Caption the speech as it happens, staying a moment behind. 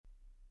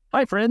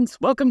Hi friends,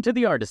 welcome to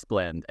the Artist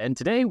Blend, and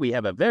today we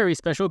have a very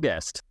special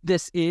guest.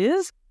 This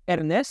is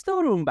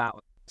Ernesto Rumbaut.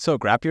 So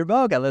grab your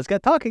mug and let's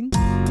get talking.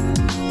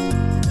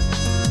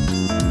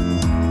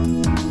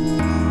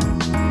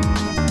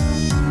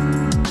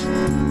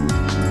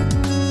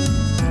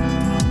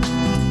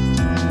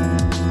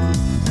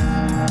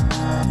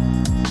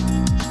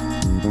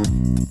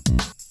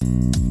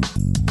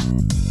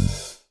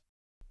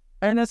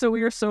 Ernesto,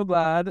 we are so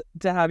glad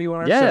to have you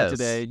on our show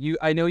today.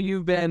 I know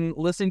you've been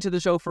listening to the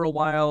show for a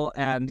while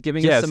and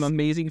giving us some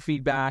amazing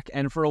feedback,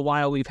 and for a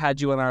while we've had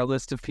you on our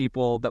list of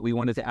people that we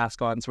wanted to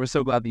ask on, so we're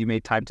so glad that you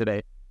made time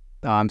today.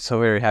 I'm so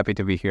very happy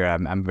to be here.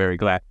 I'm very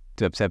glad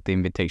to accept the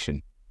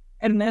invitation.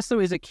 Ernesto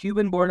is a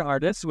Cuban-born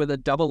artist with a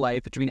double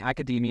life between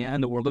academia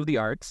and the world of the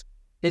arts.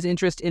 His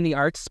interest in the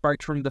arts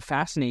sparked from the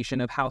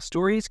fascination of how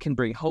stories can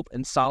bring hope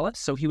and solace,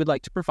 so he would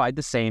like to provide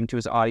the same to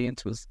his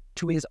audiences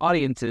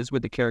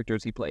with the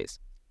characters he plays.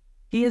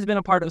 He has been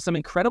a part of some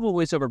incredible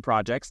voiceover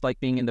projects, like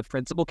being in the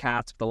principal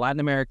cast of the Latin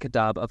America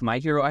dub of My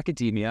Hero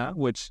Academia,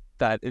 which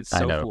that is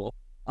so cool,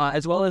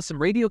 as well as some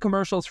radio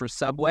commercials for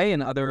Subway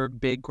and other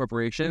big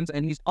corporations.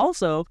 And he's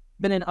also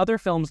been in other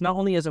films, not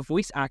only as a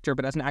voice actor,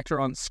 but as an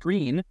actor on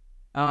screen.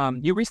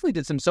 You recently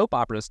did some soap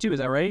operas too, is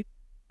that right?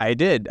 I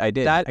did. I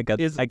got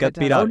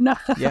beat up. Oh no!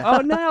 Yeah.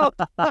 Oh no!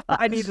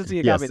 I need to see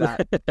a copy of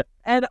that.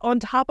 And on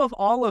top of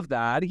all of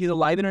that, he's a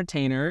live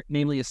entertainer,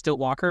 namely a stilt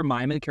walker,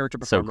 mime, and character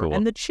performer. So cool.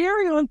 And the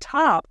cherry on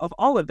top of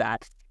all of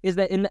that is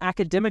that in the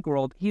academic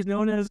world, he's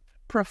known as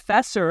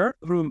Professor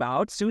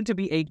Rumbaut, soon to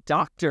be a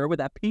doctor with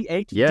a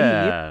PhD.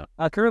 Yeah.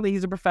 Currently,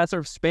 he's a professor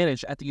of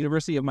Spanish at the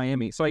University of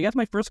Miami. So I guess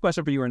my first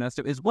question for you,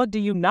 Ernesto, is what do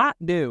you not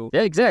do?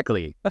 Yeah,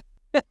 exactly.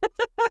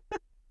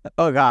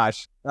 Oh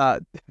gosh.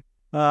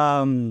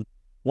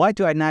 Why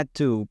do I not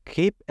to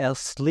keep a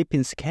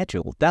sleeping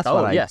schedule? That's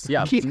what I... yes,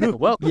 yeah.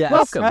 Well, Yes.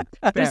 welcome.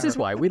 This is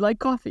why we like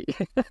coffee.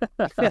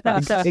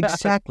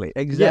 Exactly.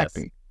 Yes.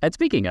 And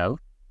speaking of,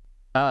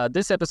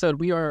 this episode,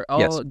 we are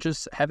all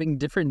just having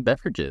different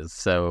beverages.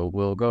 So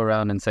we'll go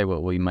around and say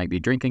what we might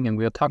be drinking, and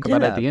we'll talk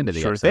about it at the end of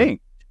the episode.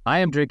 Thing. I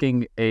am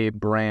drinking a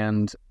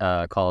brand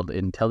called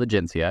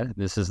Intelligentsia.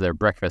 This is their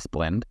breakfast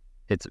blend.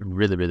 It's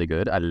really, really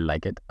good. I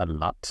like it a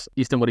lot.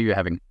 Easton, what are you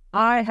having?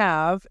 I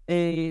have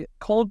a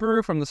cold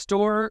brew from the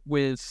store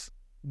with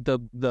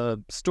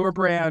the store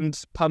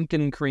brand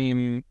pumpkin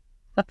cream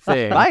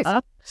thing.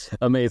 Nice.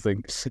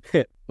 Amazing.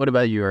 What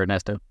about you,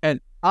 Ernesto?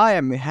 And I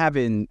am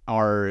having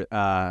our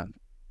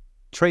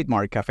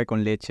trademark café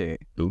con leche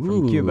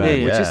from Cuba,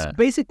 which is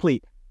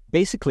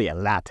basically a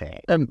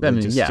latte.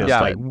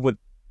 Like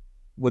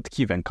with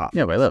Cuban coffee.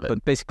 Yeah, I love it.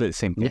 But basically the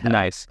same thing. Yeah.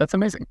 Nice. That's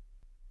amazing.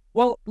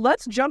 Well,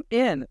 let's jump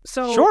in.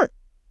 So, Sure.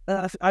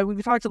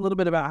 We talked a little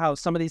bit about how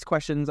some of these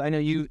questions, I know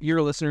you're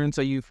a listener, and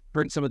so you've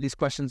heard some of these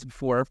questions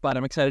before, but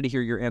I'm excited to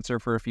hear your answer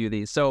for a few of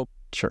these. So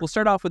We'll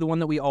start off with the one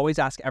that we always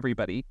ask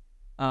everybody.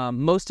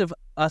 Most of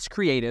us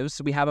creatives,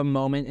 we have a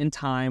moment in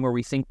time where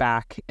we think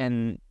back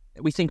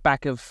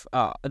of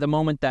the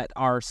moment that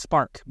our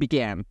spark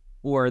began,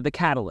 or the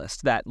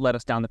catalyst that led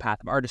us down the path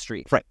of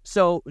artistry. Right.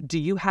 So do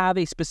you have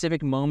a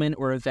specific moment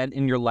or event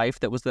in your life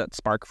that was that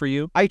spark for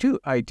you? I do,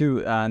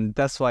 and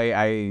that's why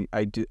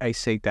I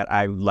say that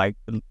I like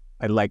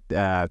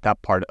that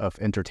part of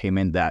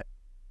entertainment that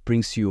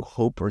brings you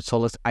hope or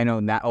solace. I know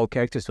not all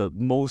characters, but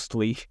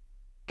mostly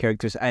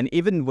characters, and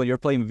even when you're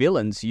playing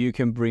villains, you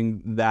can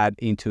bring that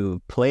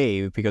into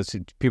play because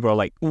people are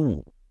like,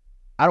 "Ooh,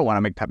 I don't want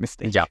to make that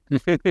mistake." Yeah.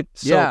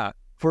 So,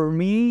 for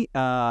me,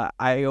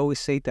 I always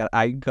say that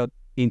I got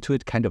into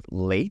it kind of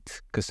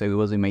late because it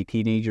was in my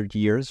teenager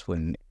years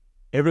when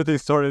everything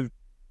started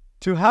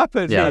to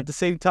happen at the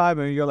same time,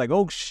 and you're like,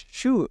 "Oh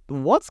shoot,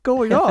 what's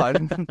going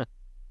on?"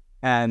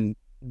 And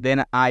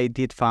then I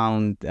did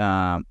found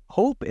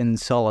hope and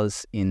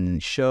solace in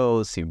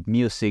shows, in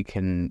music,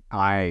 and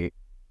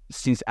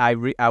since I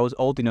was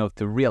old enough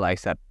to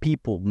realize that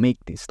people make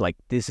this, like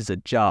this is a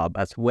job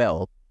as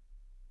well,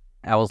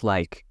 I was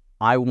like,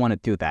 I want to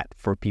do that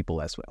for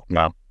people as well.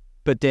 Wow.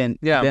 But then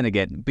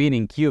again, being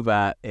in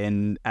Cuba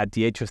and at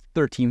the age of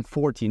 13,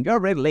 14, you're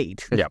already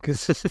late. Yeah.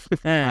 Because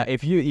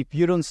if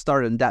you don't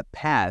start on that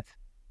path,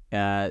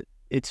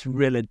 it's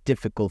really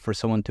difficult for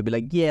someone to be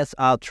like, yes,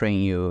 I'll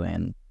train you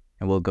and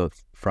we'll go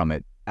from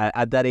it.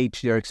 At that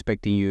age, they're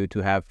expecting you to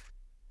have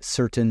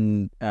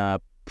certain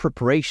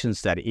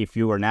preparations that if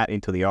you are not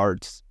into the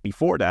arts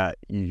before that,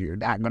 you're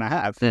not going to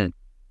have.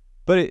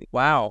 But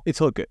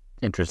it's all good.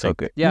 Interesting. So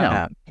good.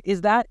 Yeah.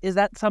 Is that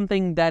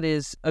something that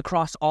is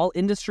across all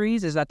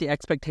industries? Is that the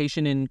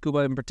expectation in Cuba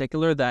in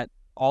particular, that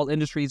all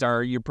industries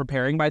you're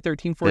preparing by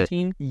 13,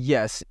 14?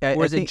 Yes.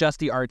 Or is it just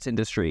the arts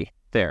industry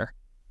there?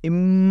 It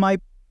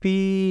might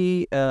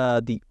be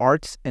the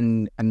arts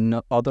and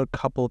other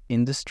couple of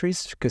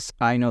industries, because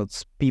I know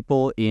it's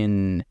people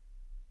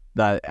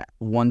that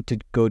want to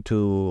go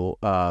to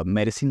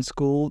medicine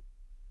school,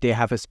 they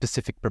have a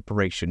specific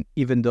preparation,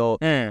 even though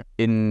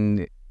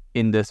in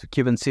the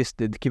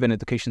Cuban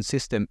education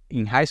system,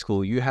 in high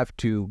school, you have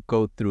to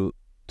go through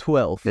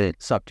 12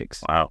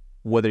 subjects. Wow.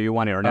 Whether you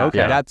want it or not.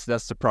 Okay. That's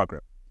the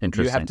program.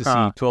 Interesting. You have to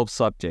see 12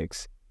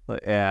 subjects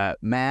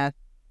math,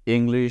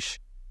 English,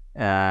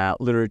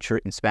 literature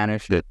in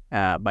Spanish,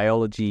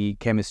 biology,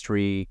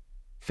 chemistry,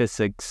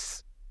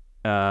 physics,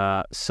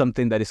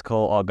 something that is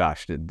called, oh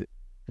gosh,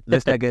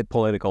 let's not get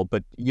political,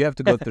 but you have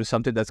to go through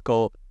something that's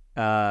called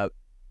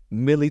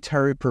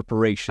military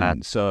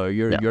preparation. So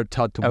you're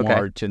taught to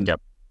march and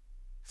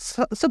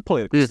some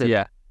political stuff.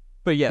 Yeah.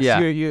 But yes,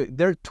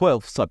 there are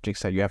 12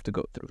 subjects that you have to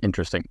go through.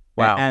 Interesting.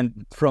 Wow.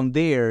 And from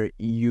there,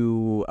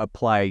 you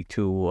apply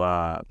to,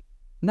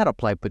 not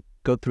apply, but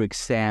go through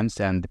exams.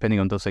 And depending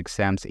on those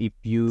exams, if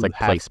you have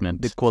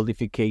placement. The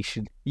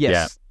qualification.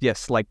 Yes,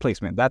 like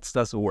placement. That's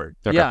the word.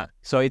 Okay. Yeah.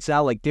 So it's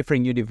not like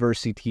different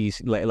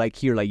universities, like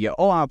here,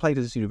 I'll apply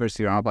to this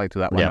university or I'll apply to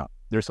that one. No.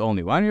 There's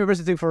only one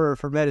university for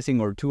medicine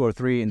or 2 or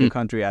 3 in the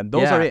country, and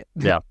those are it.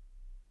 Yeah.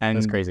 And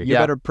that's crazy. You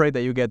better pray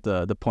that you get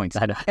the points.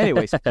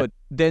 Anyways, but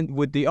then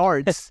with the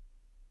arts,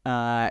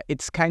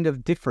 it's kind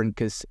of different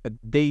because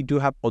they do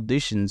have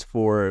auditions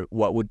for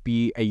what would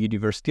be a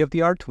University of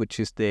the Art, which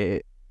is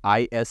the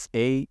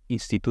ISA,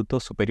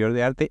 Instituto Superior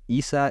de Arte,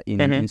 ISA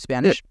in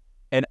Spanish.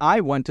 And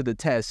I went to the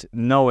test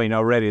knowing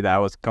already that I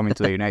was coming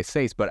to the United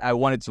States, but I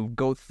wanted to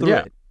go through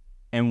it.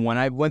 And when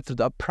I went through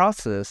that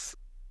process,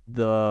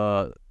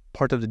 the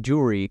part of the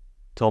jury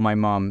told my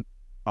mom,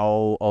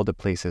 all the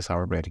places are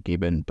already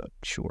given, but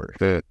sure,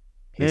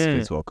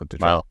 he's welcome to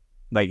try. Wow.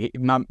 Like,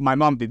 my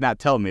mom did not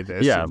tell me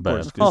this, of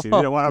course, because she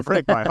didn't want to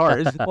break my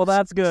heart. Well,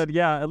 that's good.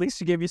 Yeah, at least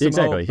she gave you some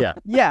hope.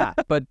 Yeah,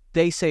 but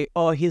they say,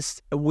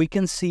 we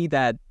can see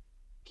that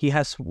he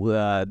has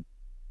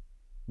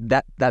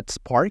that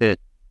spark,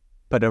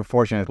 but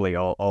unfortunately,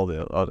 all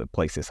the other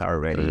places are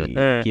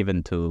already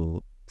given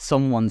to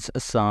someone's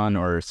son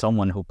or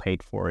someone who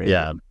paid for it.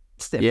 Yeah.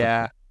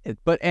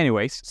 But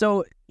anyways,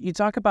 so you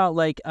talk about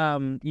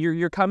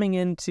you're coming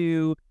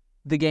into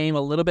the game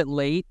a little bit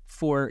late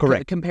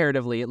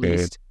comparatively at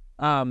least.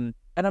 And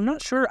I'm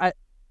not sure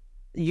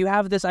you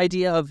have this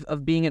idea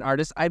of being an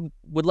artist. I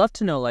would love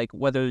to know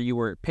whether you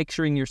were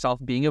picturing yourself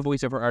being a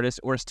voiceover artist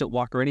or a stilt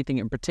walker or anything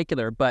in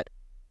particular. But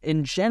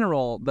in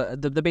general,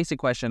 the basic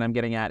question I'm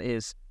getting at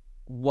is,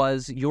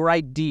 was your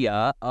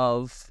idea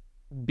of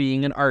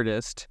being an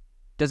artist,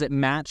 does it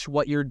match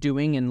what you're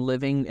doing and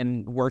living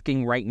and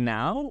working right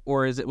now?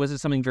 Or was it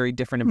something very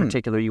different in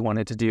particular you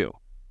wanted to do?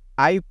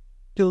 I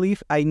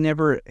believe I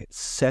never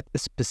set a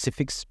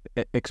specific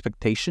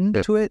expectation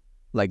to it.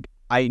 Like,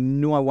 I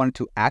knew I wanted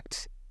to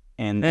act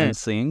and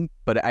sing,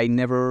 but I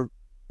never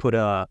put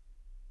a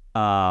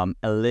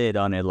lid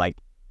on it. Like,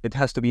 it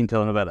has to be in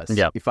telenovelas.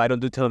 Yeah. If I don't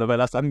do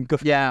telenovelas, I'm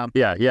going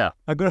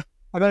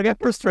I'm gonna get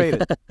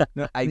frustrated.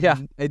 No,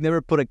 I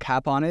never put a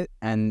cap on it,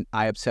 and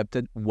I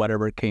accepted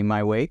whatever came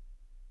my way.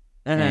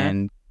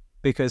 And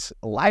because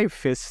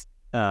life is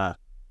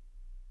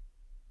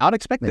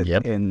unexpected,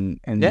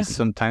 and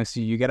sometimes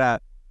you gotta.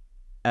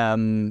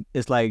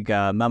 It's like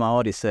Mama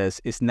Ori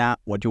says, it's not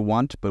what you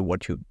want, but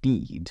what you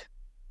need.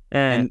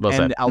 And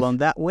along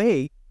that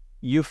way,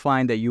 you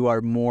find that you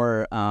are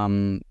more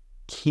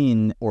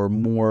keen or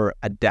more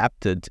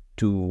adapted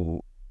to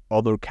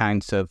other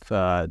kinds of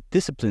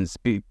disciplines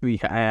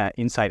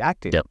inside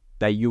acting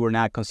that you were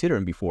not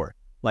considering before,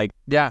 like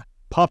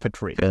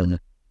puppetry.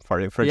 For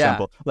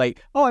example,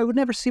 like, I would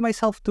never see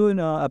myself doing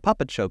a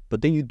puppet show,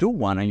 but then you do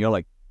one, and you're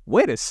like,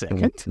 wait a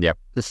second.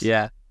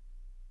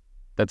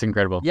 That's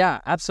incredible.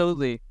 Yeah,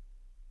 absolutely.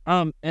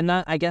 And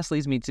that, I guess,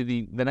 leads me to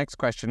the next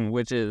question,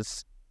 which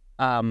is,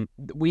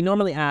 we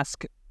normally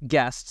ask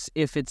guests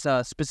if it's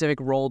a specific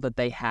role that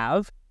they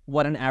have,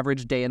 what an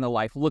average day in the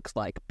life looks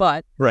like.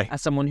 But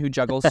as someone who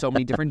juggles so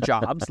many different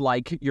jobs,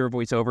 like your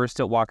voiceover,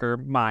 stilt walker,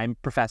 mime,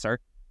 professor,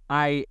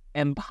 I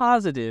am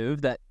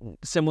positive that,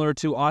 similar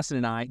to Austin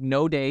and I,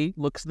 no day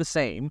looks the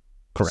same.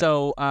 Correct.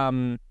 So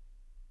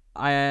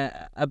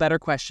a better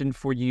question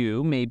for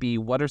you may be,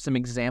 what are some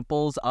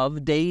examples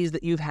of days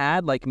that you've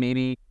had? Like,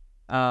 maybe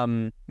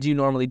do you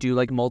normally do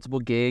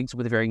multiple gigs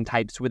with varying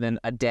types within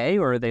a day,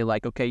 or are they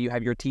okay, you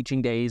have your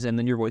teaching days and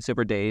then your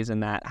voiceover days,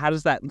 and that, how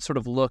does that sort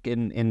of look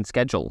in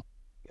schedule?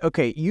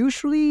 Okay,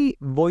 usually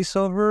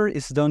voiceover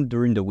is done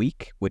during the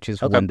week, which is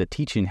when the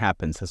teaching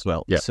happens as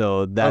well.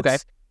 So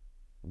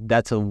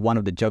that's one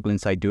of the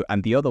jugglings I do,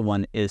 and the other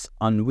one is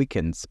on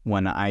weekends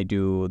when I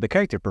do the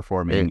character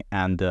performing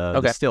and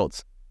the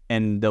stilts.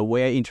 And the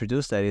way I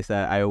introduce that is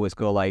that I always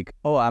go like,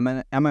 I'm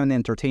an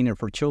entertainer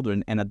for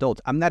children and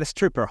adults. I'm not a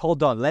stripper.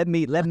 Hold on, let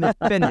me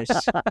finish.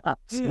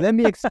 Let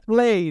me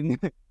explain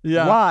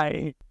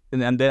why.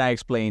 And then I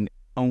explain,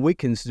 on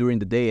weekends during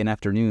the day and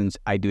afternoons,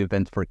 I do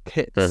events for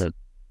kids.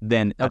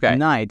 Then at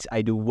night,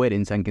 I do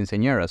weddings and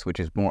quinceañeras, which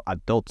is more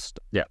adult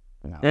stuff.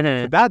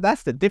 So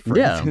that's the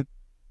difference.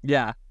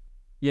 Yeah.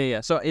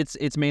 So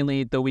it's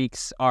mainly the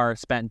weeks are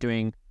spent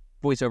doing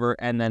voiceover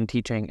and then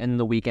teaching, and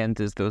the weekend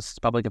is those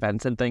public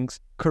events and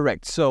things.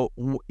 Correct. So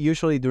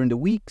usually during the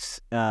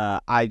weeks,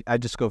 I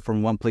just go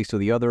from one place to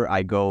the other.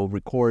 I go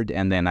record,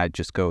 and then I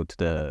just go to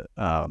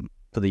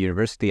the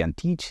university and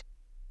teach.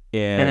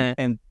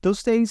 And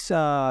those days,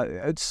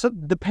 so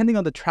depending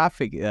on the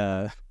traffic,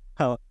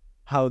 how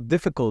how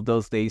difficult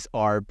those days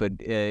are, but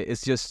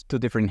it's just two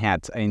different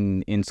hats.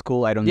 In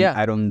school, I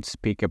don't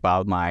speak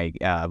about my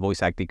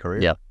voice acting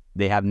career. Yeah.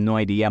 They have no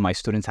idea. My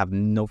students have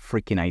no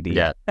freaking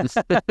idea. Yeah.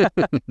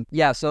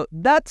 Yeah, so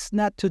that's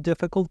not too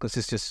difficult because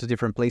it's just two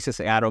different places.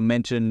 I don't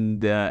mention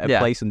a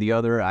place and the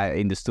other.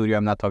 In the studio,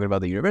 I'm not talking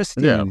about the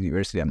university. Yeah. In the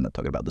university, I'm not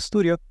talking about the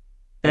studio.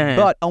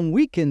 But on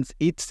weekends,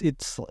 it's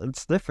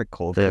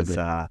difficult because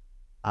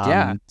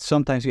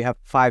sometimes you have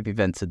 5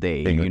 events a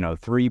day. Mm-hmm.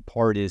 3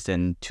 parties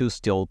and 2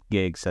 Stilt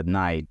gigs at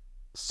night.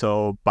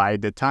 So by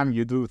the time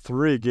you do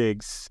 3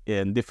 gigs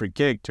in different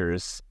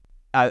characters,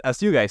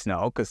 as you guys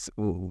know, because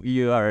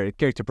you are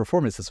character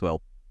performers as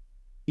well,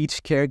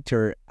 each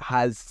character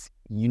has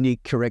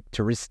unique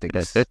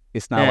characteristics.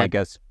 It's not like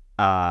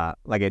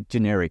a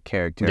generic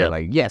character. Yeah.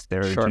 Like, yes,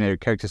 there are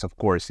generic characters, of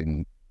course,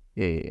 in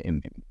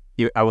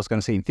I was going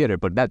to say in theater,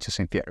 but not just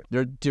in theater.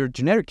 They're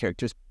generic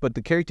characters, but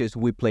the characters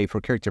we play for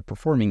character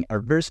performing are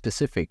very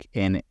specific,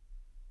 and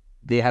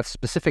they have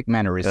specific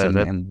mannerisms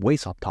and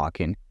ways of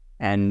talking,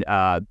 and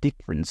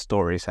different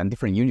stories and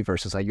different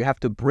universes that you have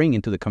to bring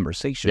into the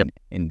conversation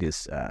in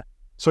this.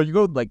 So you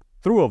go like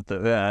through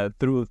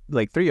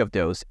 3 of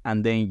those,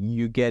 and then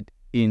you get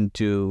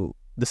into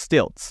the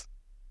stilts,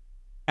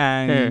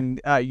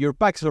 and your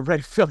back's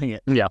already feeling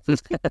it. Yeah.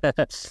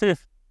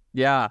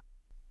 Yeah.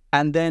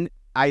 And then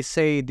I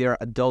say they're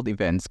adult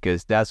events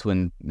because that's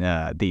when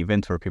the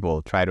events where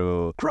people try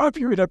to grab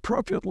you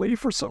inappropriately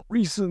for some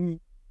reason.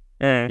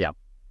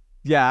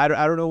 Yeah, I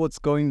don't know what's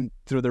going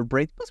through their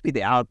brain. It must be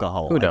the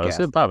alcohol. Who knows?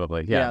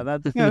 Probably. Yeah.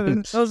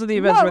 Those are the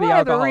events where the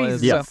alcohol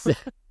is. Yes.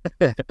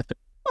 One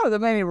of the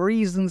many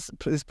reasons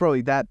is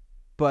probably that.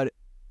 But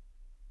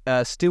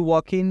still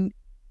walking,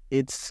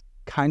 it's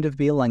kind of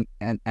being like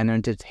an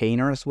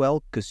entertainer as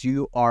well, because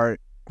you are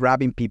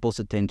grabbing people's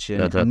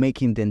attention,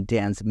 making them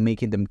dance,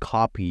 making them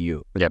copy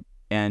you. Yep.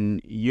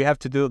 And you have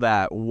to do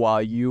that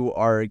while you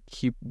are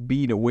keep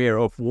being aware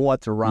of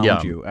what's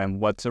around you and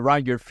what's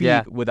around your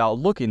feet without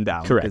looking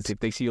down. Correct. Because if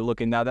they see you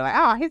looking down, they're like,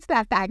 oh, it's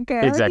not that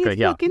girl. Exactly, He's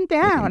yeah. looking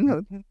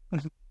down.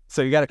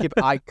 So you got to keep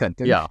eye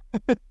contact. Yeah.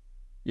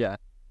 Yeah.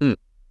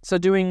 So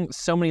doing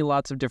so many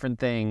lots of different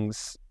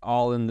things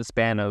all in the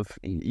span of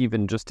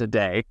even just a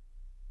day,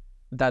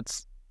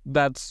 that's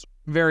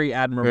very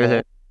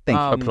admirable. Thank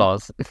you.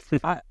 Applause.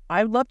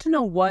 I'd love to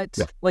know what,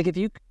 like, if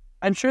you,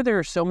 I'm sure there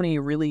are so many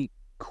really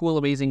cool,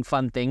 amazing,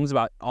 fun things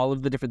about all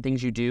of the different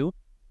things you do.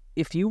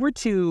 If you were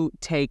to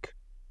take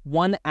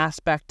one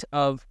aspect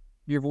of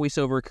your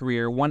voiceover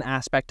career, one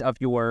aspect of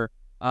your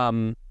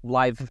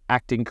live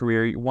acting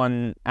career,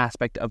 one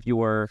aspect of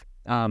your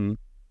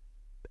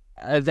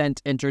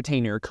event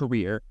entertainer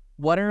career,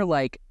 what are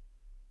like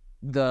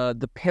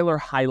the pillar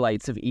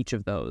highlights of each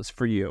of those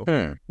for you?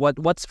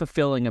 What's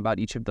fulfilling about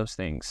each of those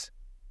things?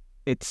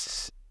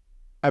 It's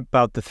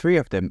about the 3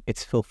 of them.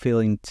 It's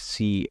fulfilling to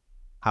see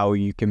how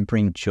you can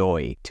bring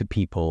joy to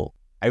people.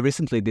 I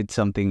recently did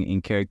something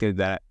in character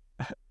that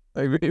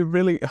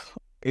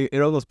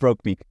it almost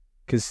broke me.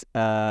 Because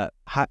how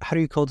do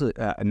you call it?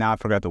 Now I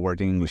forgot the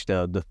word in English.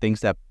 The things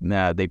that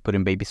they put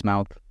in baby's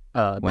mouth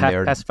when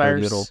they're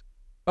pacifiers. little.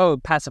 Oh,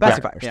 pacifiers.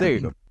 Pacifiers. There you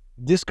go.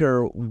 This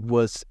girl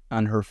was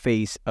on her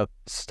face of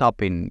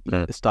stop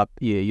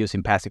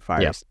using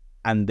pacifiers.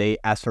 And they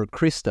asked for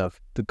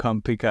Christoph to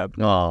come pick up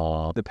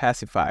the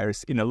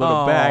pacifiers in a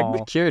little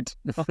bag. Cute.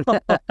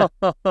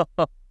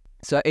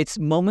 So it's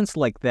moments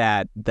like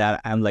that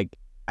I'm like,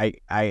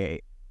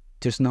 I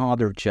there's no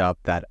other job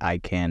that I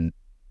can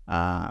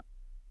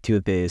do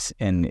this,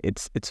 and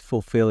it's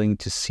fulfilling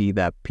to see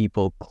that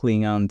people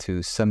cling on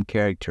to some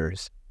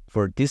characters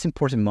for these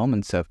important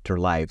moments of their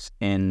lives.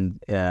 And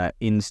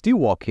in Still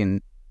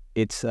Walking,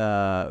 it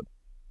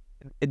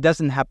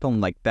doesn't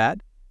happen like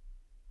that.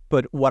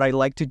 But what I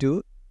like to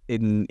do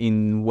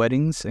in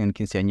weddings and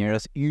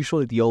quinceañeras,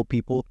 usually the old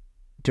people,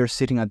 they're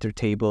sitting at their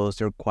tables,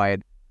 they're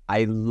quiet.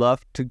 I love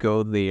to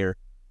go there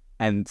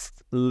and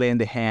lend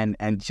a hand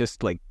and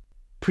just like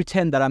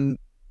pretend that I'm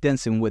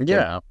dancing with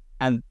them.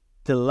 And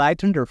the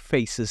light on their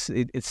faces,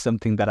 it's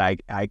something that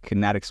I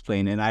cannot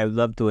explain. And I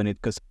love doing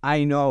it because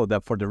I know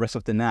that for the rest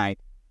of the night,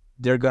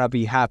 they're going to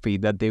be happy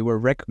that they were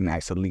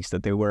recognized, at least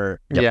that they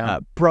were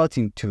brought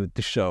into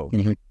the show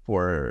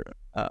for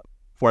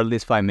at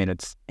least 5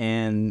 minutes.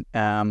 And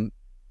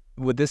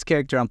with this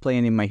character I'm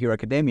playing in My Hero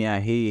Academia,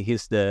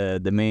 he's the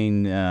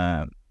main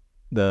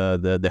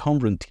the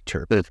homeroom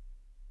teacher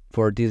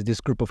for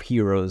this group of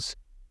heroes,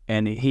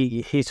 and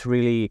he's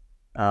really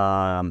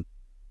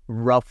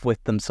rough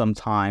with them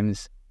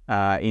sometimes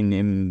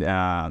in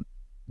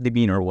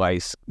demeanor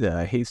wise.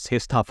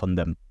 He's tough on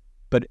them,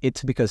 but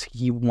it's because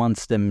he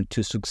wants them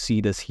to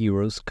succeed as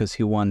heroes, because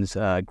he wants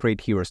great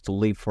heroes to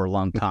live for a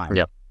long time.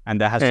 And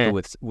that has to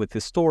do with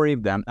his story.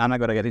 I'm not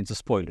going to get into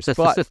spoilers,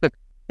 but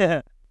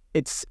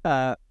it's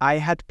I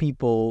had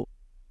people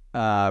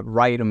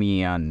write to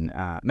me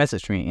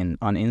message me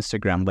on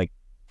Instagram like,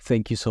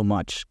 thank you so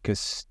much,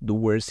 because the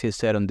words he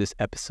said on this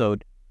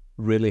episode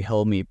really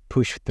helped me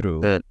push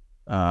through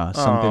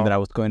something that I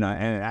was going on.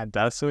 And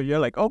that's so you're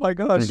like, oh my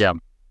gosh.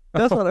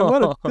 That's what I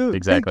want to do.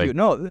 Exactly. Thank you.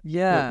 No,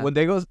 Yeah. when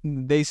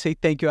they say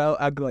thank you,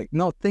 I'll go like,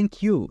 no,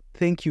 thank you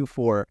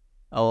for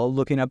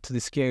looking up to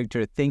this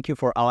character. Thank you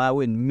for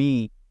allowing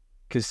me,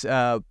 because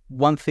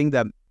one thing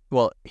that,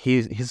 well,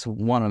 he's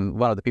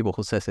one of the people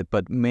who says it,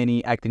 but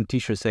many acting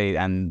teachers say,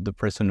 and the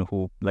person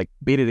who like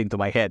beat it into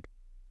my head,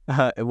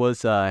 it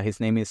was his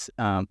name is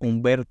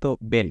Humberto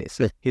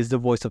Vélez. He's the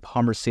voice of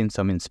Homer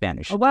Simpson in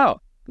Spanish. Oh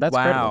wow, that's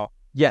Wow.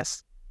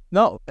 Yes.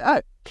 No.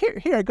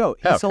 Here I go.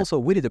 He's also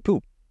Winnie the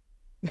Pooh.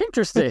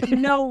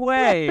 interesting. No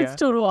way. It's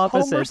total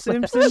opposite. Homer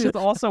Simpson is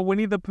also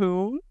Winnie the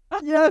Pooh.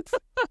 Yes.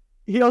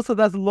 He also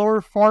does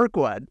Lord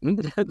Farquaad.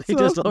 He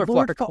does Lord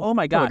Lord Farquaad. Oh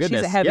my gosh, he's a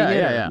goodness. heavy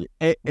Yeah.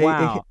 hitter.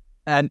 Wow.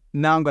 And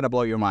now I'm gonna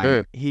blow your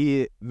mind.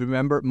 He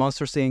remember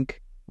Monsters Inc.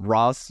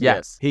 Ross?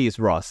 Yes. He is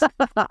Ross. He's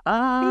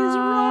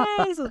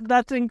right.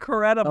 That's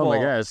incredible. Oh my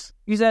gosh.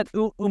 You said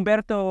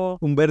Humberto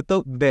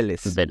Humberto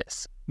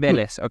Vélez.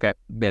 Vélez. Okay.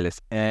 Vélez.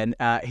 And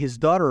his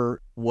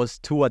daughter was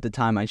 2 at the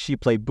time, and she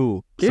played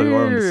Boo. So they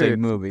were in the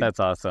same movie. That's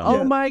awesome.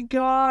 Oh my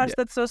gosh,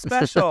 that's so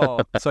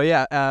special. So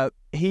yeah,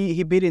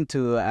 he bit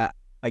into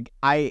like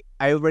I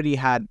already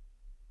had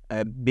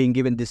been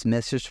given this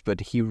message, but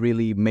he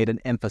really made an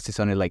emphasis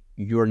on it. Like,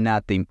 you're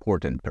not the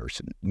important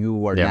person.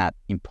 You are not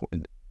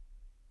important.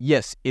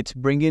 Yes, you're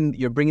bringing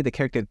the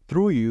character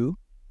through you,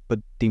 but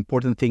the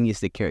important thing is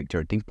the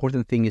character. The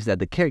important thing is that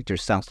the character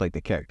sounds like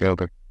the character.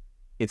 Okay.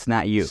 It's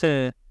not you.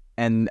 So,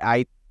 And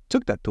I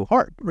took that to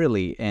heart,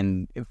 really.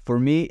 And for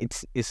me,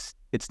 it's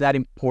that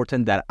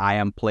important that I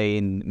am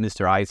playing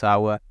Mr.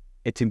 Aizawa.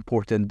 It's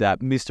important that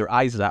Mr.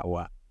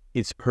 Aizawa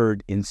is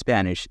heard in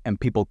Spanish and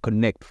people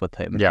connect with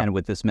him and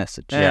with this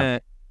message.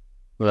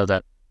 Love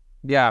that.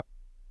 Yeah,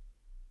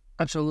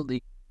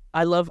 absolutely.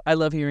 I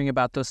love hearing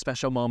about those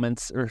special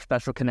moments or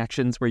special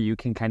connections where you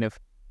can kind of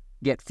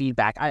get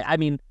feedback. I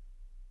mean,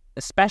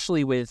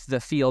 especially with the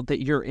field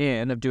that you're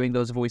in of doing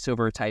those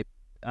voiceover type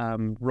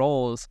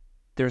roles,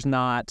 there's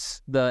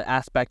not the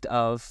aspect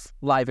of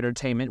live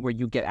entertainment where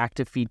you get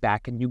active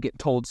feedback and you get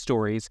told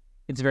stories.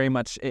 It's very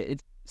much,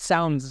 it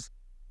sounds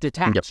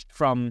detached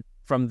from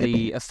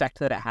the effect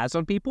that it has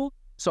on people.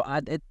 So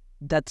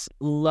that's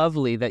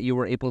lovely that you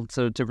were able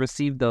to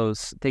receive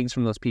those things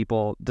from those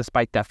people,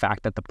 despite the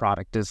fact that the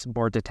product is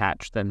more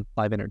detached than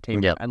live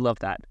entertainment. Yep. I love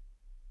that.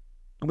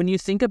 When you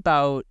think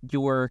about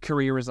your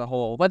career as a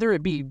whole, whether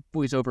it be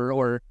voiceover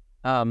or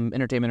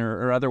entertainment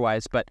or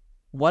otherwise, but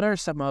what are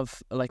some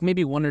of, like,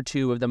 maybe one or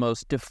two of the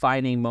most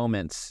defining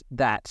moments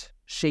that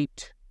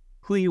shaped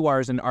who you are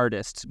as an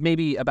artist?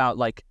 Maybe about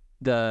like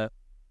the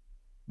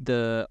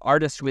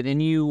artist within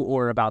you,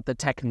 or about the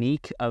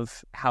technique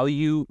of how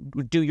you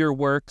do your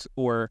work,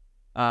 or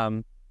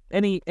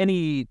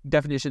any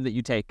definition that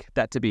you take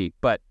that to be,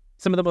 but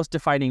some of the most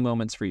defining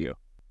moments for you.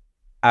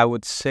 I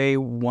would say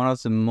one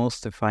of the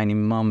most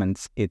defining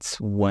moments,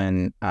 it's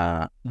when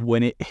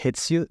it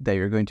hits you that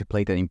you're going to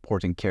play that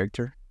important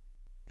character.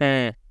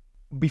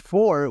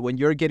 Before, when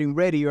you're getting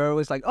ready, you're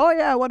always like, oh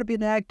yeah, I want to be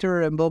an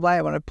actor and blah blah,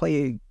 I want to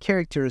play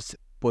characters.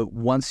 But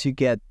once you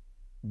get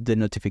the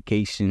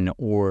notification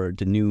or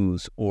the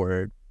news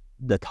or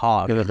the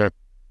talk,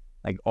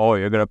 like, oh,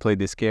 you're gonna play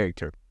this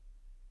character,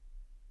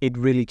 it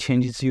really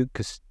changes you.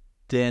 Because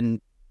then,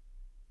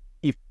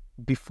 if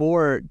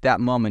before that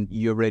moment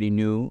you already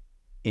knew,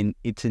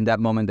 it's in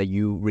that moment that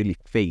you really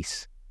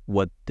face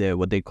what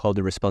they call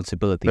the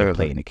responsibility of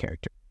playing a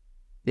character.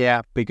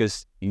 Yeah,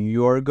 because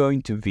you're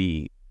going to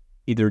be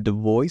either the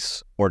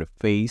voice or the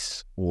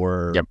face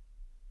or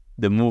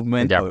the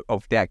movement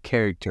of that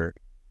character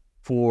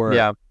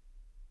for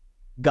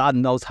God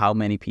knows how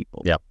many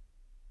people.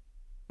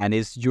 And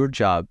it's your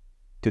job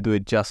to do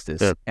it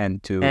justice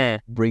and to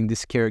bring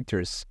this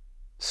character's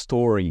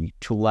story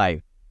to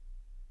life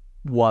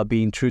while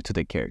being true to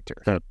the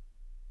character.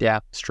 Yeah,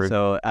 it's true.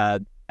 So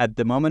at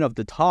the moment of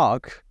the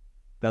talk,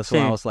 that's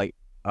when I was like,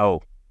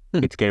 oh,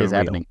 it's getting real.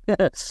 Happening.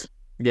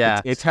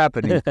 Yeah, it's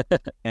happening.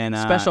 And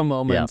special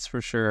moments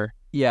for sure.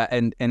 Yeah,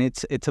 and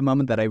it's a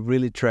moment that I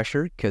really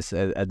treasure, because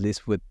at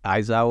least with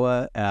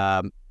Aizawa,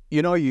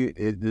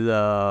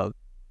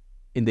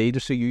 in the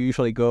industry you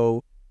usually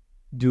go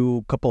do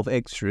a couple of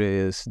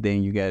extras,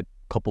 then you get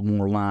a couple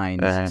more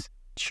lines.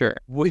 Sure.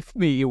 With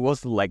me, it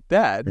wasn't like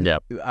that.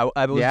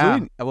 I was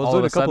doing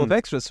a couple of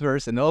extras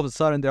first, and all of a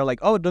sudden they're like,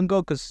 "Oh, don't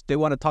go because they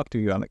want to talk to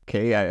you." I'm like,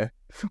 "Okay,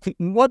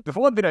 what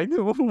did I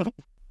do?"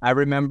 I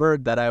remember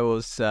that I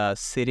was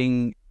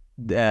sitting.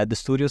 The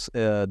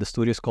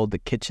studio's called The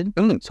Kitchen.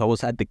 So I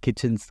was at the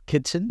kitchen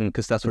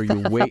because that's where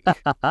you wait.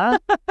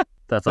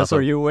 That's awesome.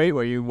 Where you wait,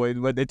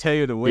 when they tell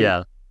you to wait.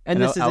 Yeah. And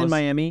this is in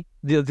Miami?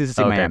 This is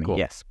in Miami, cool.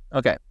 yes.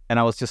 Okay. And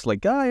I was just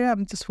like, oh yeah,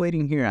 I'm just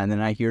waiting here. And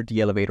then I hear the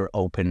elevator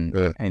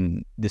open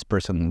and this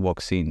person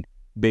walks in.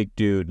 Big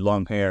dude,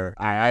 long hair.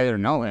 I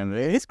don't know him.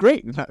 It's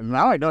great.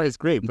 Now I know he's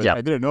great, but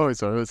I didn't know it,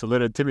 so it was a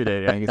little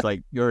intimidating. And he's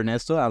like, you're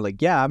Ernesto? I'm like,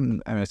 yeah,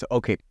 I'm Ernesto.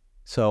 Okay.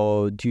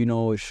 So do you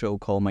know a show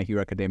called My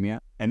Hero Academia?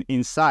 And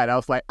inside I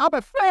was like, I'm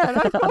a fan.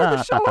 I know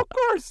the show, of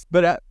course.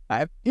 But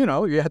I you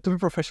have to be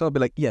professional. I'll be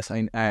like, yes,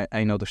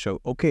 I know the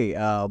show. Okay.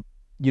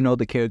 you know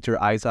the character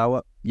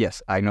Aizawa?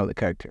 Yes, I know the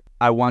character.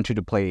 I want you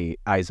to play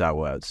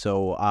Aizawa.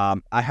 So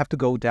I have to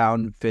go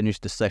down, finish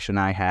the session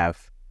I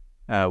have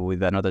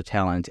with another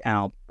talent, and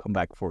I'll come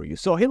back for you.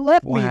 So he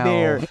left me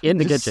there. In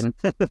the kitchen.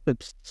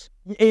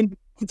 In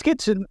his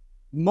kitchen,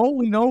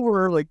 mulling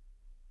over, like,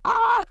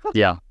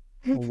 Yeah.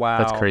 Wow.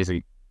 That's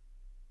crazy.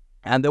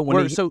 And then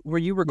were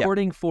you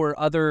recording for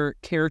other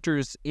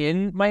characters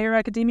in My Hero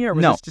Academia, or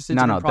was No, this just a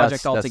different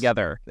project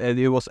altogether?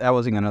 I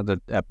was in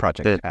another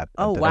project.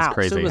 Oh, wow. That's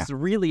crazy. So it was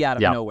really out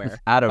of nowhere.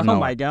 Out of nowhere. Oh,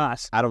 my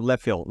gosh. Out of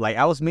left field. Like,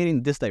 I was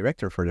meeting this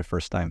director for the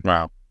first time.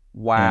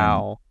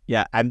 Wow.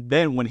 And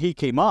then when he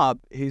came up,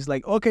 he's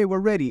like, okay, we're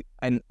ready.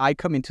 And I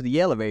come into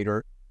the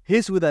elevator.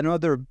 He's with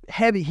another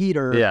heavy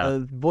hitter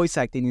of voice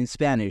acting in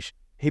Spanish.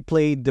 He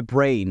played the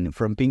Brain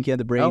from Pinky and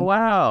the Brain. Oh,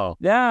 wow.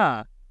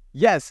 Yeah.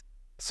 Yes.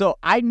 So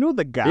I knew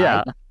the guy.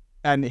 Yeah.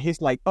 And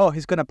he's like, oh,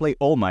 he's going to play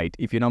All Might.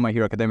 If you know My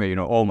Hero Academia, you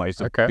know All Might is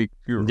a big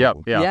hero.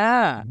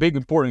 Yeah. Big,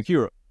 important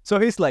hero. So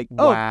he's like,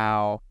 oh,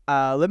 wow.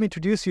 Let me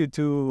introduce you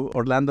to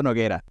Orlando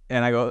Noguera.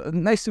 And I go,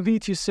 nice to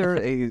meet you,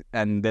 sir.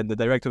 And then the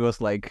director goes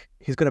like,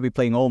 he's going to be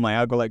playing All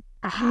Might. I go like,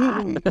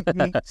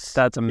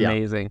 that's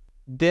amazing. Yeah.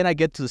 Then I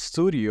get to the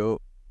studio,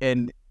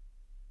 and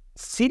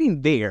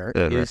sitting there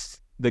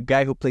is the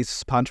guy who plays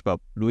SpongeBob,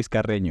 Luis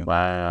Carreño.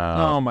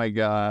 Wow. Oh, my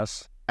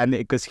gosh. And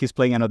because he's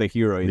playing another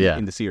hero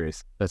in the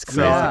series. That's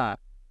crazy. Yeah.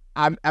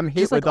 I'm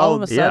here just with like all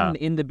of a sudden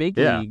in the big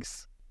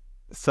leagues.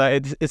 So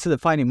it's a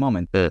defining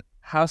moment.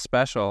 How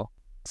special.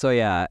 So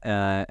yeah,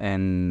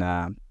 and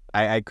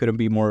I couldn't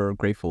be more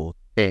grateful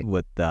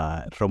with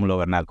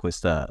Rómulo Bernal, who is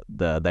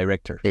the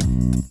director.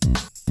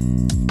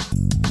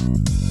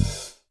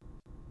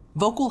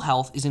 Vocal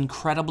health is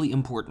incredibly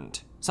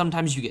important.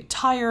 Sometimes you get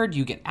tired,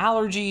 you get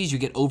allergies, you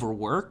get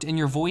overworked, and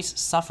your voice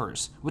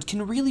suffers, which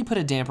can really put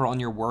a damper on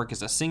your work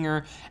as a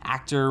singer,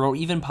 actor, or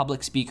even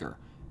public speaker.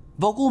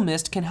 Vocal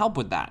Mist can help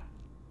with that.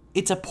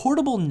 It's a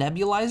portable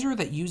nebulizer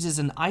that uses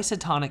an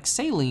isotonic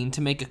saline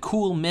to make a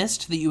cool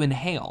mist that you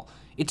inhale.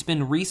 It's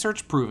been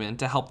research proven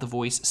to help the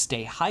voice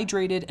stay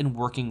hydrated and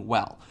working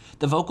well.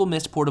 The Vocal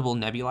Mist portable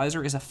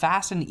nebulizer is a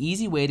fast and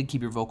easy way to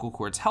keep your vocal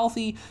cords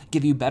healthy,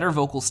 give you better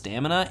vocal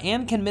stamina,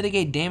 and can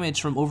mitigate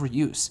damage from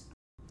overuse.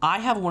 I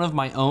have one of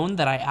my own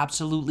that I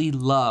absolutely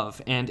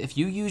love, and if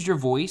you use your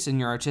voice in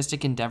your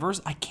artistic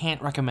endeavors, I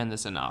can't recommend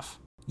this enough.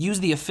 Use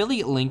the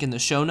affiliate link in the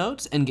show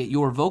notes and get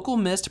your Vocal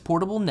Mist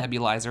portable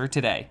nebulizer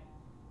today.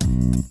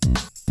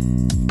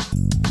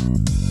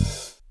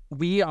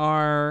 We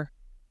are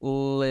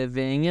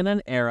living in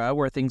an era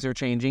where things are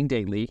changing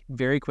daily,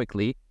 very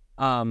quickly,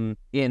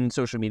 in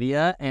social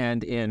media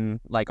and in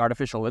like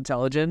artificial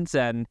intelligence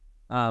and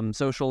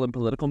social and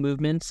political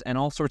movements and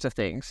all sorts of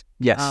things.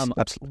 Yes,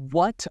 absolutely.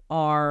 What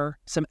are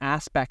some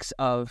aspects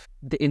of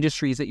the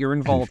industries that you're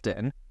involved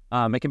in?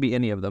 It can be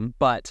any of them,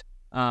 but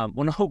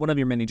one of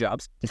your many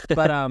jobs.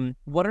 But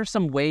what are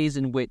some ways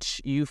in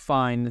which you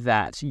find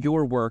that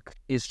your work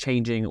is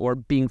changing or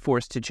being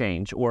forced to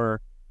change,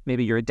 or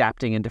maybe you're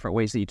adapting in different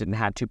ways that you didn't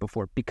have to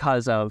before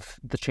because of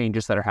the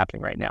changes that are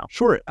happening right now?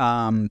 Sure.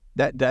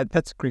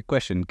 That's a great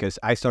question, because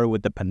I started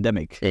with the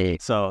pandemic.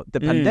 So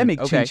the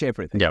pandemic changed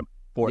everything.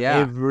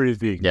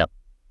 Everything. Yeah.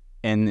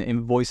 And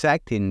in voice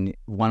acting,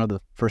 one of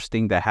the first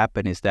things that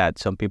happened is that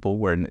some people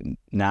were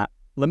not,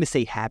 let me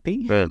say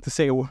happy, to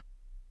say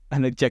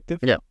an adjective.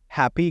 Yeah.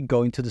 Happy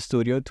going to the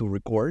studio to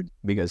record,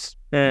 because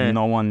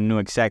no one knew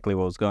exactly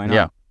what was going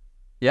on.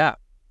 Yeah.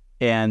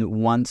 And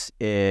once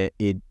it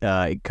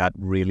got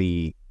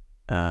really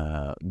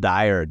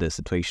dire, the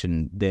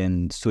situation,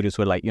 then studios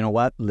were like, you know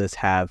what, let's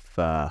have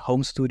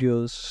home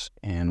studios,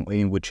 and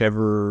in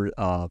whichever,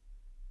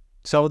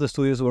 some of the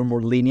studios were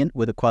more lenient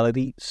with the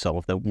quality, some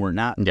of them were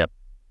not. Yep.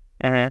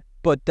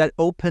 But that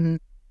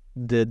opened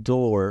the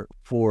door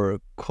for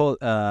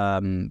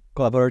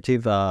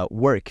collaborative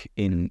work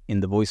in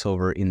the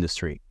voiceover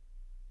industry.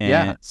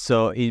 And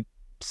so it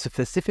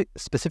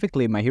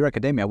specifically in My Hero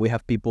Academia, we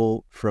have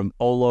people from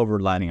all over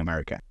Latin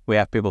America. We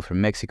have people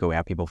from Mexico, we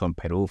have people from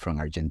Peru, from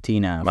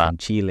Argentina, from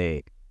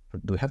Chile.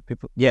 Do we have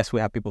people? Yes, we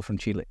have people from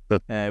Chile.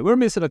 We're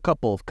missing a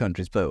couple of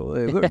countries, but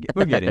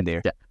we're getting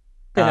there.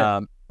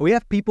 We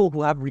have people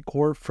who have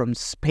record from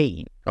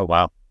Spain. Oh,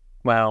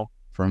 wow.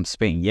 From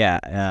Spain,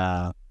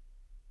 yeah.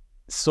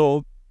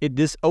 So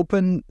this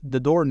opened the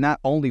door not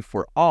only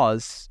for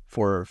us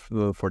for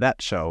that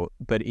show,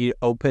 but it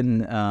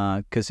opened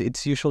because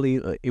it's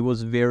usually it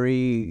was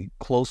very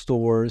closed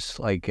doors.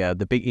 Like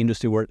the big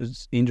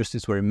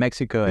industries were in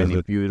Mexico, and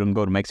if you don't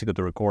go to Mexico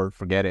to record,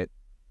 forget it.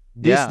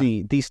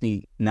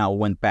 Disney now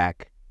went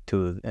back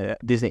to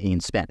Disney in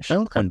Spanish.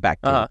 Went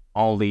back to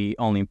only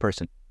in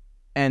person,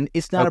 and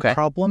it's not a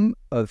problem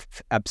of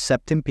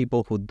accepting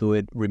people who do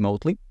it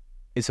remotely.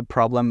 It's a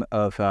problem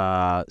of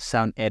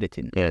sound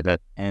editing.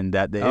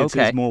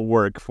 It's more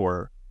work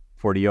for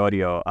the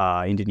audio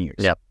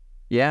engineers.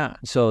 Yeah.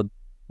 So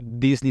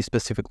Disney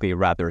specifically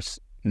rather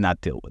not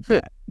deal with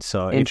that.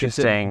 So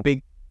interesting. If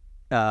it's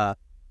a big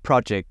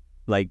project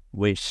like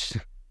Wish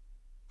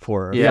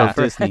for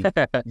Disney,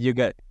 you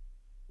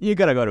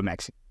gotta go to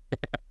Mexico.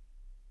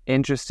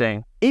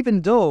 Interesting.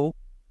 Even though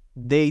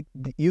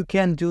you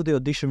can do the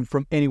audition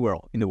from anywhere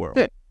in the world.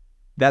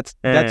 That's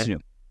new.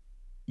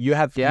 You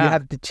have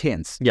the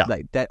chance. Yeah.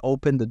 Like that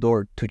opened the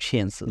door to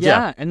chances.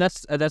 Yeah, and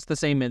that's the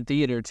same in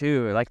theater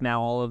too. Like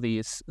now all of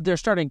these, they're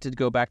starting to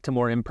go back to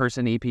more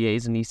in-person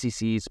EPAs and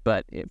ECCs,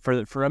 but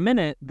for a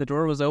minute the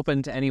door was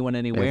open to anyone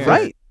anywhere.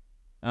 Right.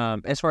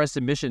 As far as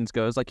submissions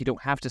goes, like you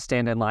don't have to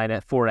stand in line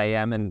at 4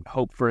 a.m. and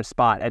hope for a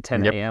spot at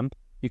 10 a.m.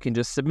 You can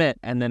just submit,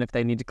 and then if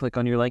they need to click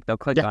on your link, they'll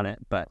click on it.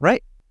 But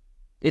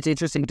it's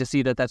interesting to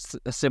see that that's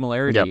a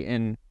similarity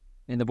in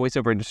the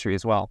voiceover industry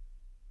as well.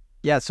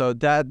 Yeah, so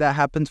that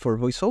happens for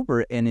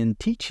voiceover, and in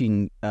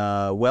teaching,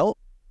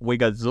 we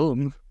got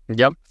Zoom.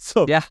 Yep.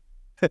 So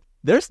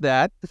there's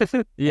that.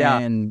 Yeah.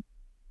 And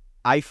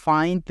I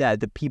find that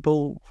the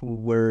people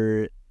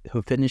who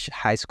finished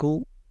high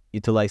school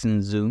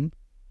utilizing Zoom,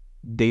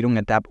 they don't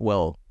adapt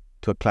well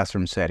to a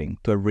classroom setting,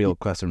 to a real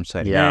classroom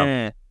setting.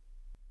 Yeah.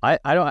 I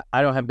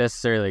don't have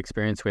necessarily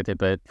experience with it,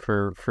 but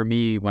for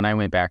me, when I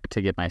went back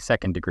to get my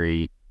second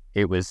degree,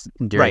 it was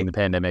during the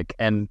pandemic,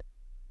 and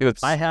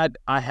I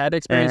had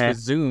experience with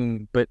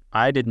Zoom, but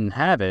I didn't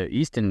have it.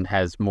 Easton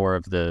has more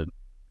of the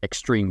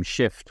extreme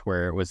shift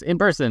where it was in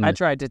person. I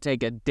tried to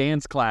take a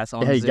dance class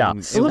on Zoom. Yeah.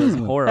 It was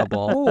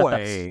horrible.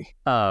 Boy.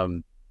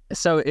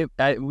 So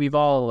we've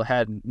all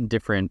had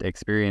different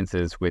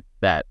experiences with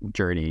that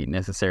journey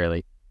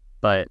necessarily,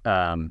 but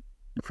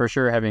for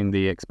sure having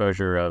the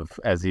exposure of,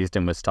 as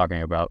Easton was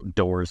talking about,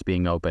 doors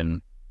being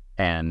open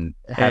and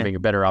having a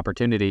better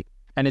opportunity.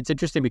 And it's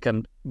interesting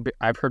because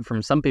I've heard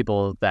from some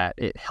people that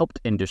it helped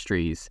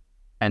industries,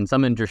 and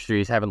some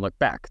industries haven't looked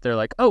back. They're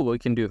like, oh, we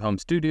can do home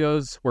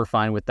studios. We're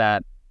fine with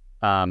that.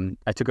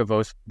 I took a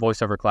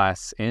voiceover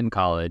class in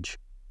college,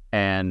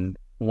 and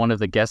one of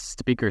the guest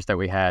speakers that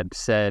we had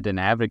said and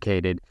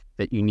advocated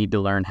that you need to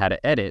learn how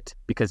to edit,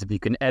 because if you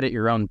can edit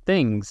your own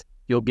things,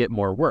 you'll get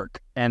more work.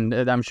 And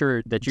I'm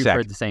sure that you've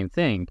heard the same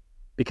thing,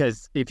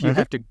 because if you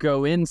have to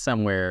go in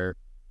somewhere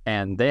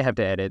and they have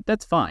to edit,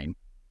 that's fine.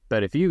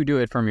 But if you do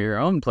it from your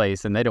own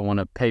place and they don't want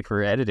to pay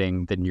for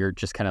editing, then you're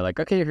just kind of like,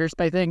 okay, here's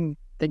my thing.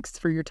 Thanks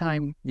for your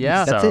time.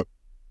 Yeah. That's it.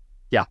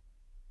 Yeah.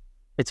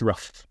 It's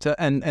rough. So,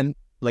 and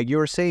like you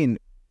were saying,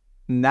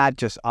 not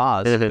just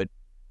us, but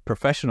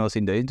professionals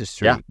in the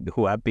industry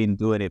who have been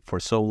doing it for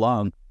so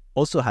long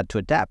also had to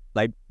adapt.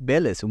 Like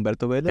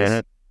Humberto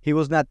Vélez, he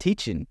was not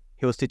teaching.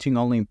 He was teaching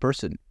only in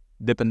person.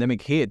 The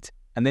pandemic hit,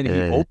 and then he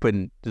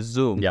opened the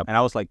Zoom, and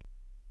I was like,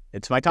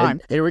 it's my time.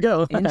 And here we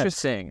go.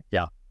 Interesting.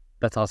 Yeah.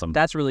 That's awesome.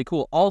 That's really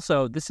cool.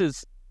 Also, this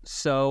is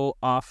so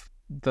off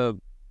the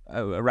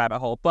rabbit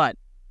hole, but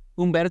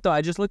Humberto,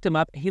 I just looked him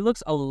up. He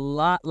looks a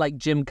lot like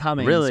Jim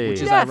Cummings,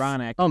 which is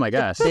ironic. Oh my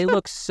gosh. They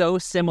look so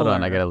similar.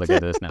 Hold on, I gotta look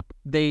at this now.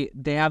 They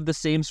have the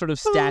same sort of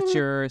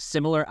stature,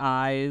 similar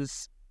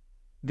eyes,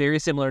 very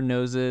similar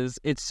noses.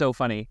 It's so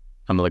funny.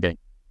 I'm looking.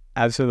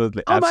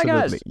 Absolutely. Oh absolutely.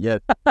 my gosh. Yeah.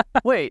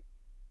 Wait,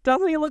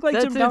 doesn't he look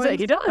like Jim Cummings?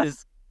 He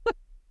does.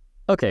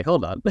 Okay,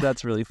 hold on.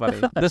 That's really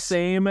funny. The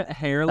same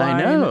hairline.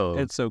 I know.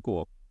 It's so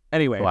cool.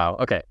 Anyway. Wow.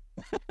 Okay.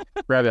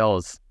 Rabbit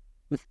holes.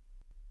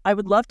 I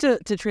would love to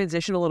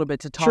transition a little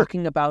bit to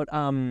talking about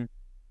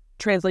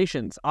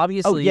translations.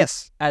 Obviously,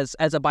 as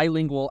a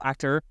bilingual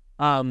actor,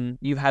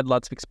 you've had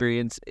lots of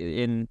experience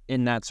in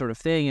that sort of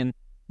thing, and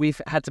we've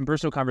had some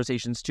personal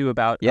conversations too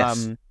about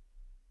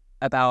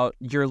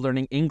your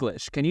learning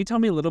English. Can you tell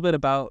me a little bit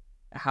about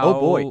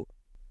how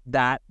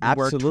that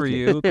worked for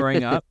you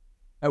growing up?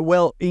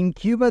 Well, in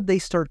Cuba, they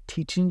start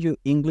teaching you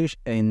English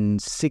in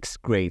 6th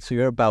grade. So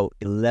you're about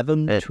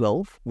 11,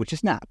 12, which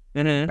is not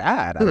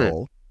bad at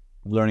all,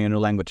 learning a new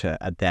language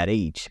at that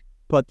age.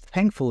 But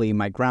thankfully,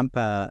 my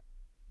grandpa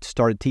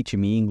started teaching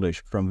me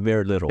English from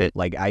very little.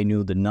 Like I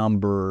knew the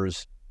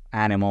numbers,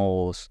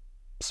 animals,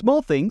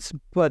 small things,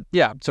 but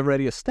it's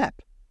already a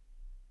step.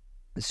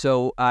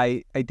 So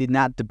I did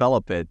not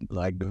develop it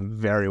like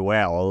very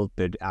well,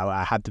 but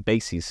I had the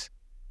basis.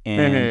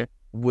 And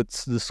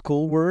with the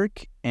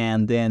schoolwork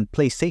and then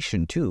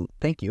PlayStation 2,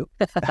 thank you.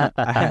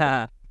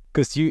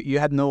 Because you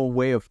had no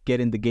way of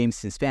getting the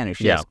games in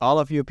Spanish. Yes, all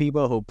of you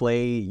people who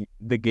play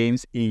the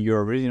games in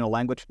your original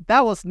language,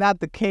 that was not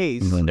the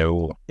case.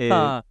 No.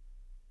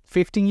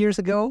 15 years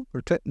ago?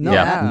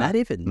 Not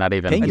even. Not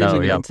even. I didn't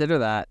even Yeah. consider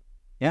that.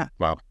 Yeah.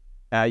 Wow.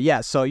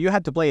 So you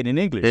had to play it in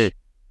English.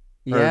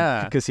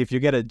 Yeah. Because if you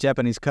get a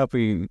Japanese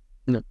copy,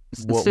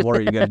 what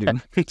are you going to do?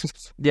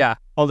 Yeah.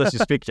 Unless you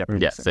speak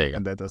Japanese. Yes, there you go.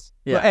 And that does.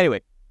 Yeah. But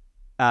anyway,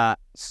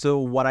 so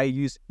what I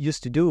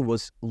used to do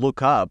was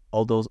look up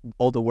all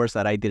the words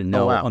that I didn't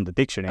know on the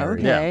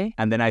dictionary. Okay.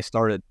 And then I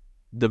started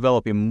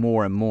developing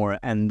more and more.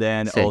 And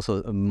then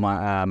also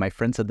my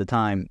friends at the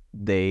time,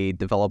 they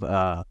developed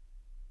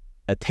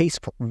a taste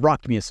for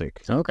rock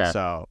music. Okay.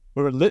 So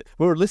we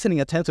were listening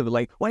attentively,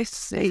 like, what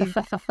is it?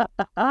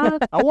 I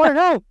want to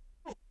know.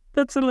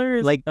 That's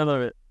hilarious. Like, I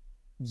love it.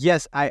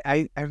 Yes,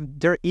 I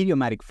there are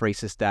idiomatic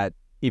phrases that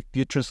if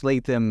you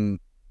translate them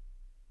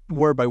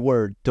word by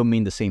word don't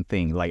mean the same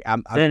thing. Like I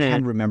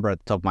can't remember at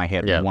the top of my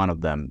head one of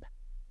them,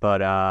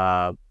 but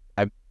I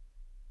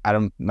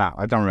don't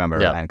remember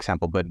an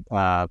example. But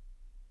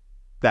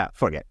that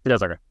forget.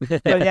 That's okay.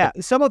 But yeah,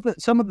 some of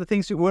the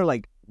things were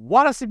like,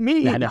 what does it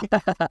mean? I know.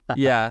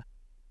 Yeah.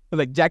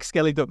 Like Jack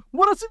Skellington,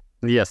 what does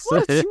it? Yes.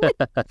 What does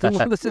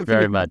it mean?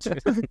 Very much.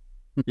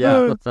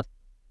 Yeah.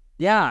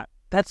 Yeah.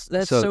 That's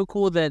So, so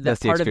cool that that's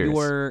the part of experience.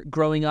 your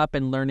growing up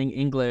and learning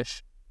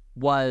English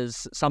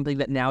was something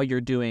that now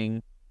you're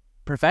doing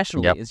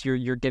professionally. Yep. Is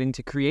you're getting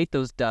to create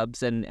those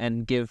dubs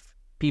and give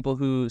people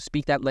who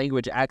speak that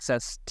language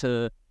access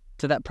to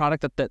that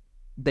product that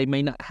they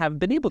may not have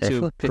been able to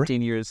Definitely.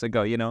 15 years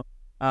ago,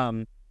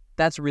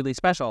 that's really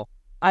special.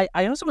 I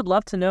also would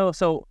love to know,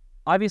 so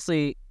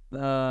obviously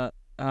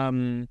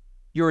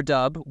your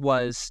dub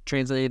was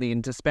translated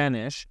into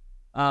Spanish.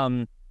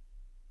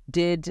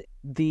 Did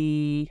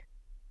the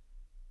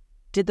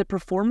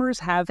performers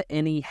have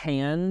any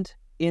hand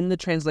in the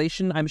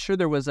translation? I'm sure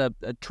there was a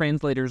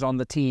translators on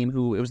the team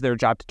who it was their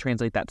job to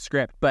translate that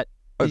script, but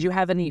did you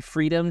have any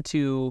freedom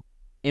to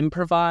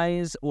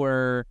improvise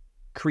or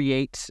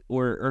create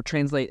or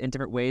translate in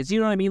different ways? You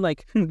know what I mean?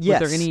 Like, Yes.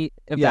 was there any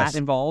of Yes. that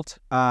involved?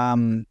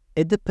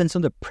 It depends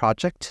on the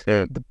project.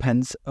 Yeah.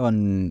 Depends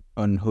on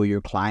who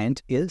your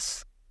client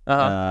is.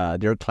 Uh-huh.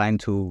 Their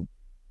client who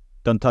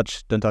don't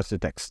touch the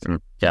text.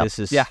 Yeah.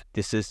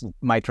 This is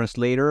my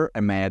translator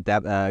and my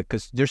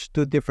because there's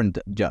two different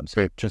jobs: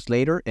 Right.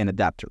 translator and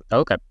adapter.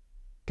 Okay.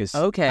 Because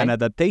Okay. an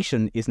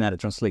adaptation is not a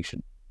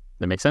translation.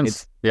 That makes sense.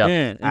 It's- Yeah.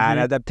 An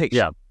adaptation.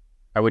 Yeah.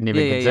 I wouldn't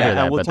even Yeah, yeah, consider yeah.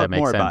 that, And we'll but that talk makes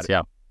more sense. about it.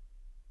 Yeah.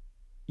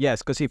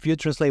 Yes, because if you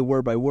translate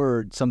word by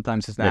word,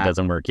 sometimes it's It not.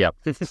 doesn't work. Yeah.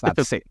 It's not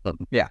the same.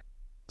 Yeah.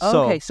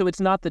 So, Okay, so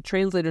it's not the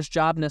translator's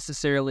job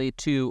necessarily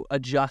to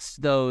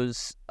adjust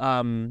those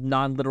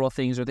non-literal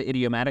things or the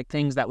idiomatic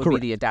things. That would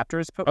Correct. be the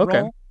adapter's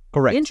Okay. role.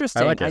 correct.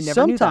 Interesting. I like it.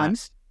 never knew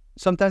that.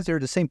 Sometimes they're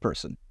the same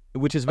person,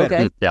 which is better.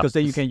 Okay. Yeah. Because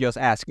then you can just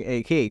ask,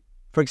 hey,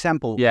 for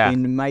example, Yeah.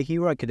 in My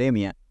Hero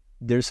Academia,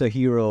 there's a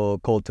hero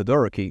called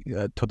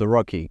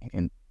Todoroki,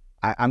 and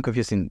I'm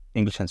confusing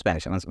English and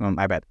Spanish.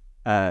 My bad.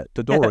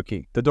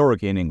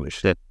 Todoroki in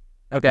English. Yeah.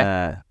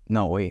 Okay.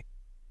 No, wait.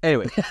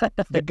 Anyway,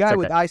 the guy okay.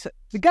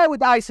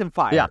 with ice and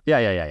fire.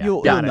 Yeah.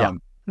 You'll Got it. know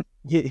him.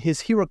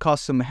 His hero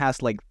costume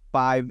has like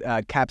 5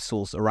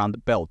 capsules around the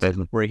belt,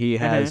 Mhm. where he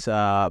has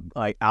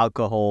like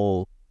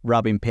alcohol,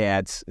 rubbing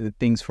pads,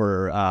 things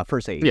for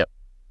first aid. Yeah.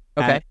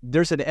 Okay. And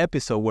there's an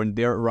episode when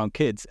they're around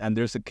kids, and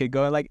there's a kid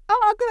going like, "Oh,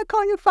 I'm gonna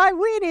call you 5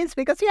 weenies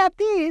because you have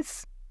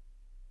these."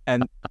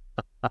 And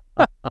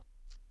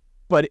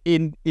but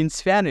in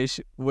Spanish,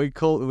 we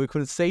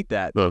couldn't say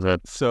that, Oh,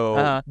 that-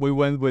 so we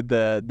went with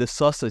the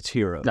sausage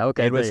hero.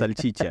 Okay, Héroe there you-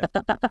 salchicha.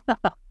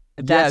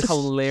 That's Yes.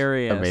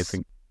 hilarious.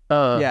 Amazing.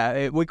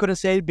 We couldn't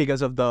say it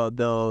because of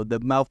the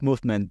mouth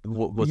movement.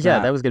 Was yeah,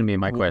 not, that was going to be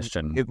my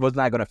question. It was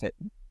not gonna fit.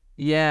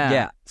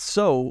 Yeah.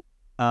 So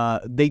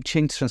they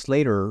changed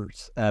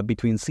translators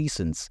between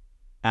seasons,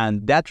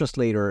 and that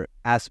translator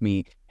asked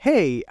me,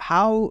 "Hey,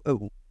 how?"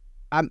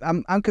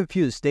 I'm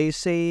confused. They're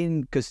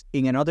saying because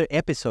in another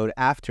episode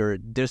after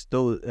there's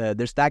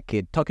that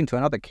kid talking to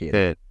another kid,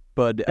 Yeah.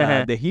 but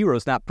the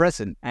hero's not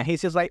present, and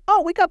he's just like,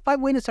 "Oh, we got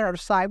 5 winners on our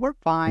side. We're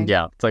fine."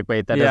 Yeah. It's like,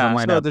 wait, that doesn't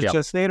line so up. the Yeah.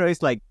 translator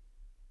is like,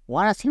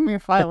 "Why is he me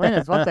 5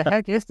 winners? What the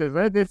heck is this?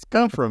 Where did this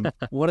come from?"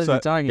 What is So- he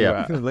talking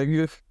yeah.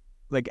 about?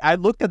 Like I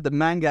looked at the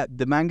manga.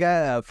 The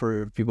manga,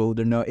 for people who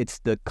don't know, it's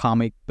the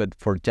comic but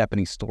for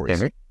Japanese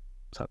stories.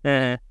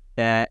 Okay.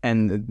 Uh-huh.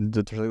 And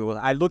the translator was,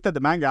 I looked at the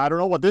manga. I don't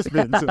know what this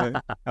means.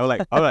 I was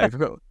like, all right,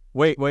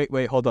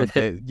 wait, hold on.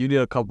 You need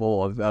a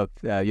couple of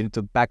you need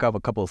to back up a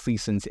couple of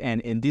seasons.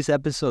 And in this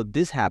episode,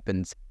 this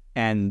happens,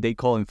 and they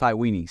call him 5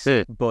 weenies.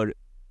 Yeah. But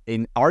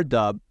in our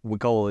dub, we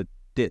call it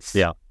this.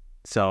 Yeah.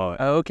 So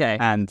Okay.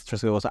 and the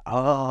translator was like,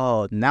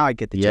 oh, now I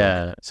get the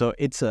Yeah. joke. So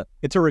it's a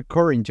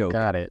recurring joke.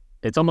 Got it.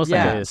 It's almost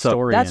Yeah, like a so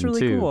historian that's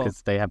really too, cool.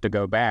 because they have to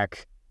go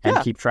back and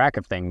Yeah. keep track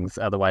of things.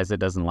 Otherwise, it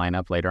doesn't line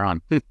up later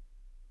on.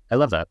 I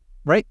love that.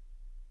 Right?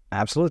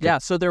 Absolutely. Yeah,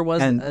 so there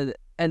was And-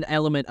 an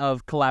element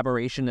of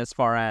collaboration as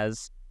far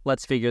as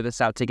let's figure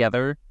this out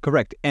together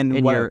Correct. And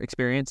in what your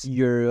experience.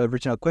 your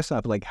original question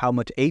of like how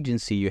much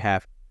agency you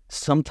have,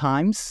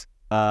 sometimes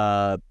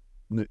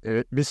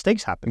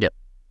mistakes happen. Yep.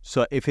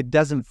 So if it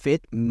doesn't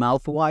fit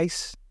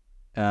mouth-wise,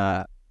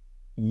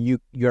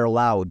 you're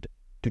allowed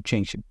to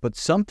change it. But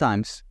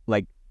sometimes,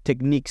 like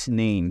techniques,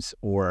 names,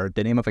 or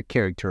the name of a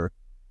character,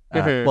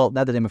 well,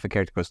 not the name of a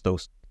character because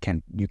those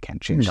you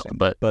can't change No,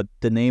 them. but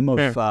the name of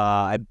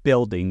a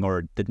building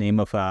or the name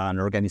of an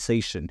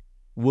organization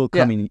will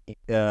come in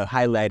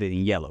highlighted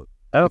in yellow.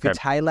 If okay. it's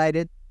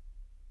highlighted,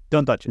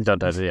 don't touch it. Don't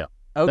touch it. Yeah.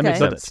 That Okay. makes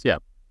sense. Yeah.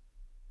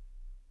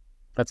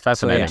 That's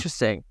fascinating.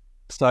 Interesting.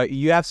 So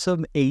you have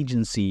some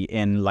agency,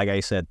 and like I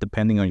said,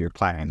 depending on your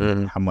client,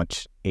 how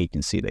much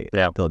agency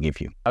they'll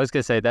give you. I was going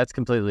to say that's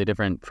completely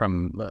different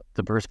from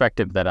the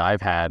perspective that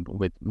I've had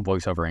with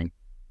voiceovering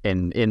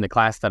in the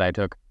class that I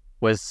took.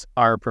 Was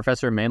our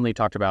professor mainly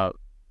talked about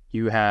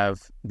you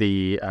have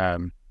the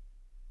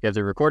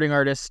recording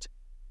artist,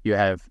 you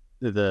have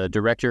the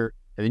director,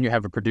 and then you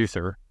have a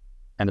producer,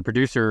 and the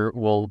producer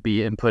will be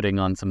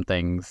inputting on some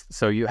things.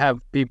 So you have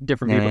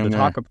different people to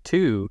talk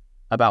to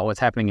about what's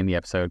happening in the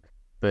episode.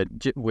 But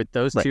with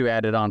those Right. two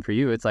added on for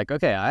you, it's like,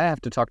 okay, I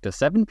have to talk to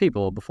 7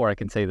 people before I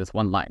can say this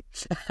one line.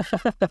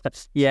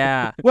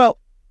 Yeah. Well,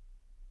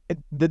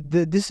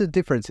 this is a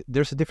difference.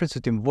 There's a difference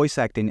between voice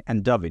acting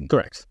and dubbing.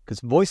 Correct.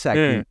 Because voice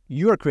acting,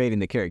 you are creating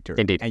the character.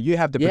 Indeed. And you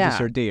have the Yeah.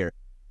 producer there.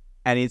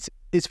 And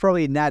it's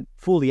probably not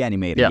fully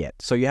animated Yeah. yet.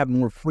 So you have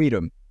more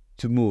freedom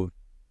to move.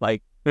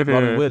 Like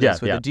Robin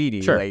Williams with the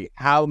genie. Sure. Like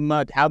how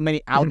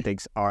many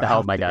outtakes are Oh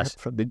out my there gosh.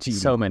 from the genie?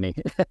 So many.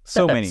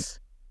 So many.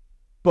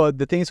 But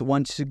the thing is,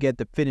 once you get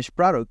the finished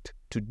product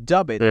to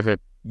dub it,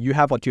 you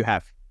have what you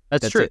have.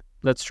 That's That's true. it.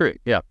 That's true.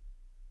 Yeah.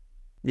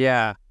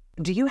 Yeah.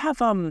 Do you have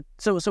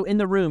so in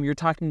the room you're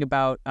talking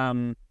about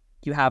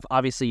you have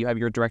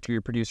your director,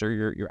 your producer,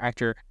 your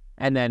actor,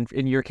 and then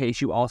in your case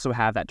you also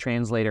have that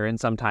translator and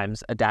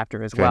sometimes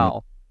adapter as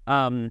well.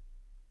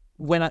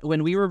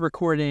 When we were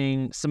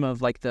recording some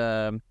of like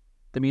the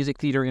Music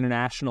Theater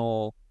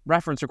International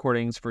reference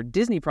recordings for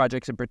Disney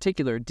projects in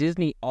particular,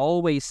 Disney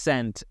always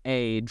sent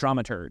a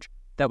dramaturge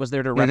that was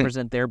there to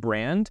represent their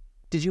brand.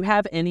 Did you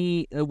have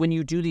any when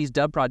you do these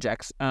dub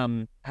projects?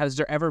 Has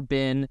there ever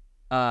been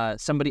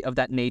somebody of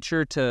that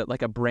nature to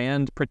like a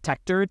brand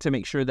protector to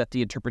make sure that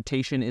the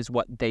interpretation is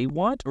what they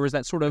want, or is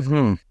that sort of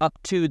up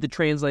to the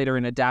translator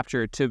and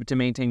adapter to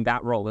maintain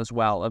that role as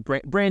well of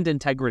brand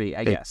integrity,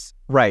 I guess?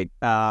 Right.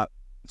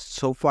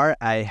 So far,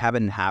 I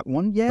haven't had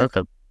one yet.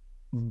 Okay.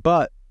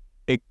 But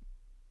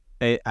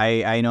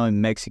I know in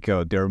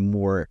Mexico they're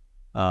more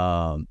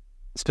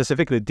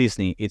specifically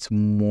Disney. It's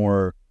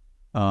more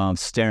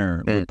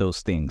stern with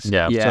those things.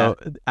 Yeah. So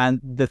and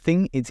the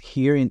thing is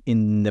here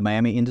in the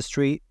Miami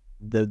industry,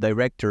 the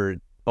director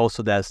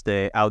also does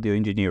the audio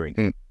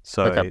engineering.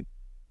 So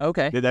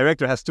Okay. the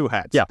director has two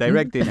hats: Yeah.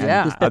 directing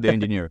and audio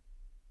engineer.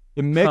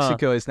 In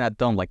Mexico, it's not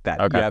done like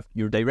that. Okay. You have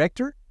your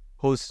director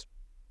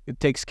it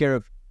takes care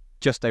of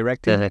just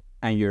directing,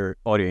 and your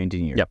audio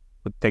engineer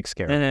who takes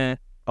care of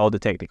all the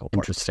technical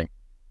parts. Interesting.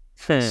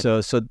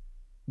 So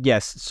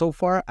yes, so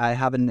far I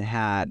haven't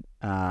had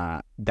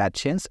that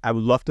chance. I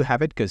would love to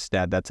have it because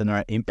that's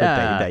another input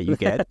that you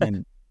get,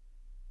 and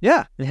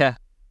Yeah.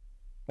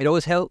 it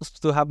always helps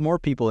to have more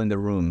people in the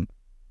room.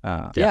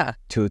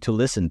 To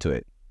listen to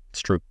it.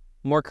 It's true.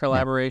 More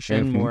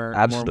collaboration, more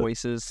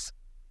voices,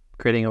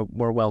 creating a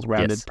more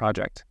well-rounded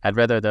project. I'd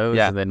rather those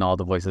than all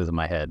the voices in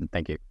my head.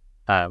 Thank you.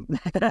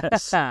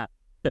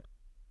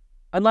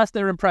 Unless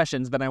they're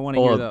impressions, then I want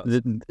to hear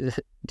those.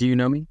 Do you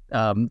know me?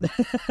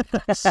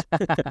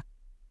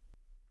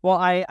 Well,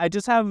 I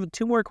just have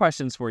 2 more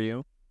questions for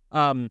you,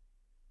 and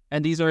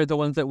these are the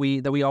ones that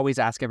we always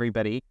ask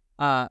everybody.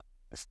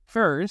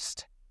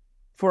 First,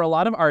 for a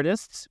lot of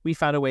artists, we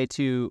found a way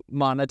to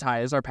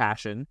monetize our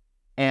passion,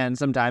 and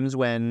sometimes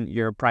when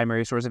your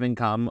primary source of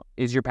income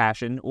is your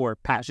passion or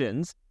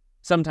passions,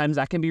 sometimes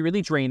that can be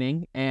really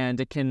draining and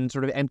it can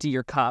sort of empty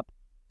your cup.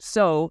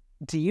 So,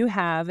 do you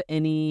have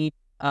any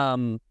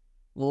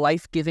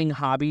life-giving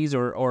hobbies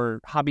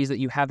or hobbies that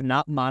you have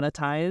not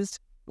monetized,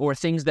 or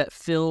things that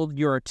fill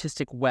your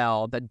artistic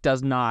well that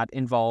does not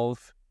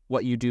involve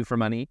what you do for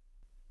money?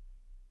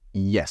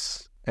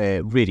 Yes,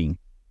 reading.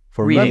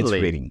 For Reading. me, it's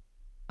reading.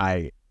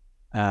 I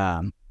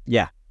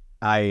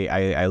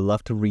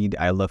love to read.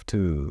 I love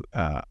to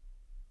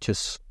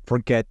just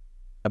forget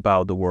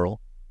about the world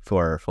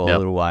for a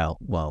little while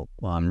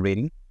I'm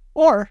reading,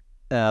 or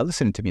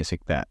listening to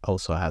music that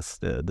also has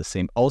the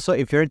same. Also,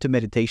 if you're into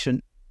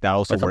meditation, that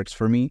also works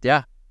for me.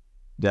 Yeah,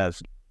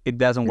 it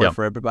doesn't work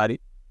for everybody,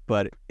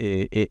 but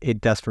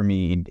it does for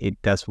me.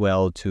 It does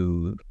well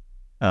to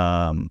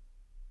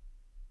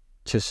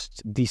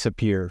just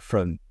disappear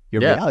from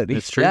your reality.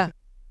 It's true. Yeah.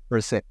 For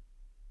a sec.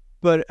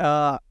 But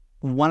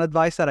one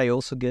advice that I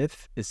also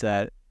give is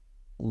that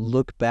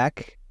look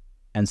back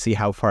and see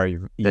how far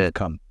you've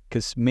come.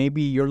 Because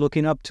maybe you're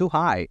looking up too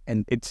high,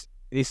 and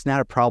it's not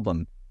a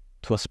problem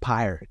to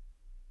aspire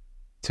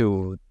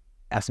to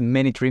as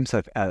many dreams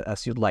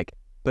as you'd like.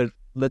 But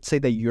let's say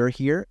that you're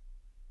here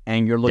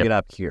and you're looking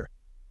up here,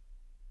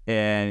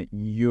 and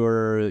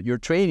your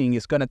training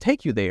is gonna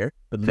take you there,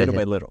 but little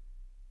by little.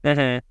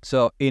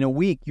 So in a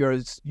week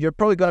you're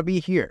probably gonna be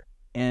here,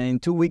 and in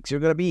 2 weeks you're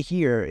gonna be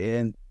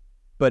here.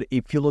 But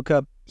if you look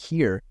up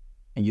here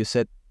and you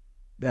set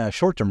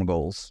short-term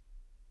goals,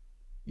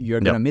 you're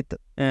gonna meet them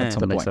at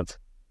some That point. makes sense.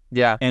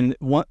 Yeah. And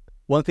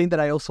one thing that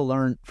I also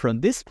learned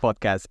from this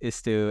podcast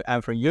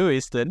and from you,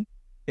 Easton,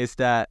 is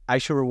that I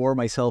should reward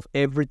myself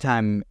every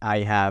time I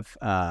have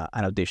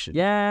an audition.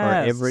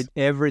 Yes. Or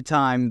every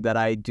time that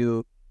I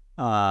do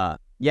an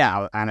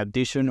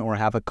audition or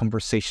have a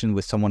conversation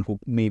with someone who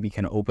maybe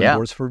can open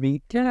doors for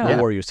me.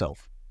 Reward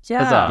yourself.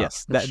 Yeah.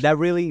 Yes. That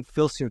really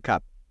fills your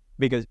cup,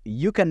 because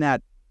you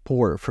cannot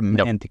pour from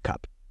an empty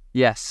cup.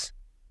 Yes.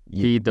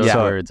 Heed those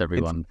words,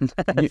 everyone.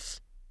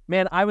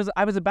 Man, I was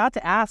about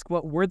to ask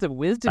what words of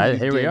wisdom you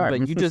here we did, are.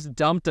 but you just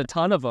dumped a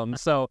ton of them.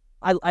 So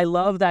I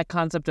love that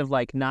concept of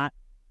like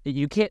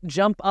you can't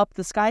jump up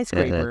the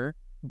skyscraper,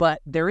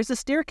 but there is a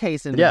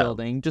staircase in the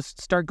building.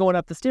 Just start going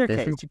up the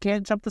staircase. You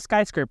can't jump the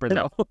skyscraper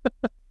though.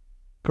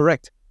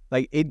 Correct.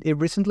 Like it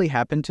recently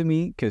happened to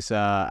me because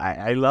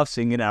I love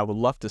singing. I would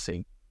love to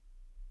sing.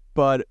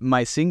 but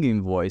my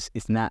singing voice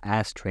is not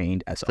as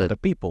trained as other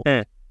people.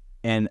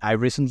 And I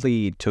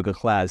recently took a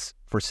class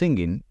for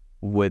singing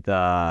with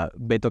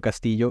Beto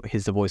Castillo.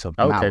 He's the voice of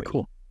Maui. Okay,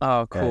 cool.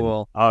 Oh,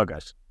 cool. Oh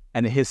gosh,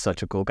 and he's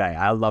such a cool guy.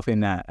 I love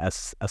him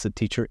as a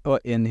teacher. Oh,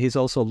 and he's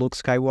also Luke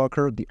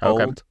Skywalker, the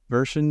old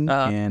version,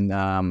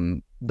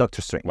 and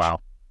Doctor Strange.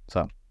 Wow.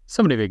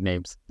 So many big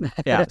names.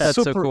 yeah, That's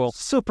super, so cool.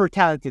 super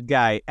talented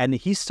guy, and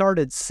he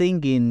started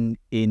singing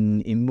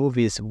in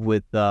movies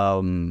with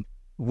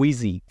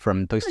Wheezy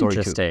from Toy Story 2.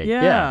 Interesting.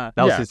 Yeah.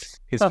 That was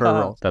his first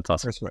role. That's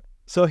awesome. First role.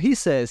 So he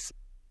says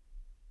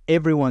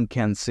everyone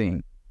can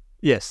sing.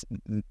 Yes,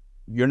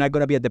 you're not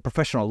going to be at the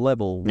professional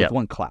level with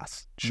one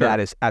class. Sure. That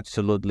is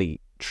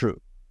absolutely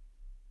true.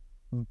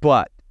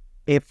 But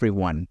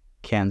everyone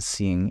can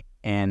sing,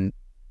 and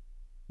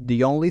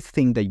the only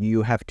thing that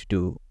you have to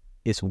do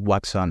is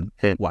wax on,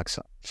 wax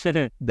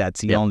on. That's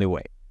the only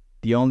way.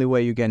 The only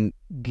way you can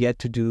get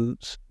to do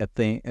a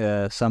thing,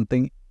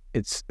 something,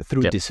 it's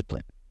through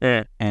discipline.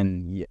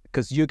 And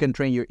because you can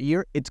train your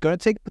ear, it's going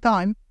to take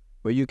time,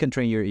 but you can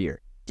train your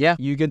ear. Yeah.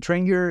 You can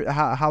train your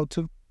how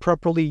to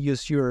properly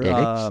use your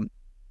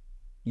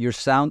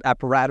sound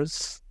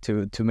apparatus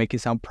to make it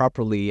sound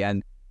properly,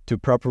 and to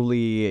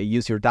properly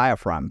use your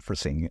diaphragm for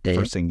singing.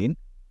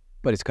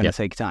 But it's going to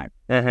take time.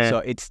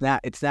 So it's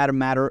not a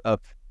matter of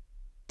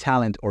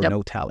talent or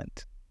no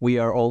talent. We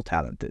are all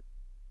talented,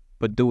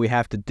 but do we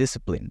have the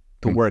discipline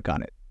to work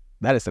on it?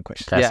 That is the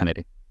question.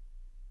 Fascinating.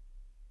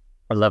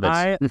 I love it.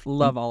 I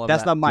love all of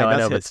That's that. not mine. No, I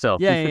That's know, but his. still.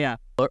 Yeah.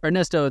 Well,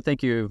 Ernesto,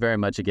 thank you very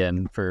much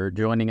again for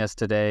joining us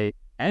today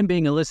and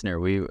being a listener.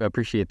 We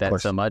appreciate that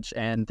so much.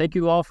 And thank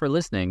you all for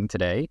listening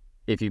today.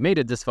 If you made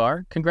it this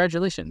far,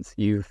 congratulations.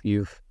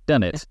 You've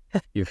done it.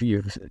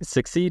 You've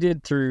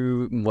succeeded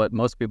through what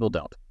most people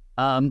don't.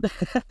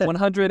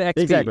 100 XP.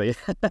 Exactly.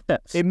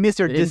 It missed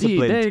your Indeed.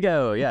 discipline. There you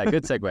go. Yeah,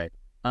 good segue.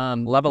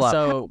 Level up.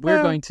 So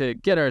we're going to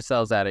get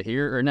ourselves out of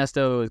here.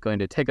 Ernesto is going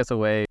to take us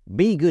away.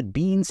 Be good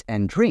beans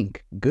and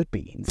drink good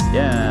beans.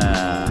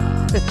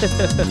 Yeah.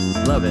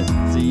 Love it.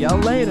 See y'all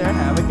later.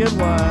 Have a good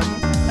one.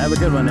 Have a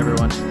good one,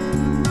 everyone.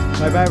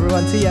 Bye-bye,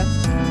 everyone. See ya.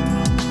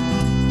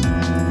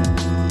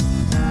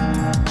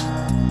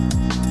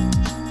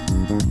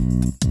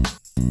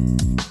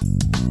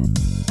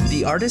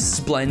 The Artist's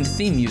Blend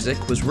theme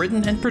music was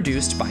written and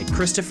produced by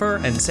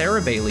Christopher and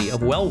Sarah Bailey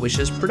of Well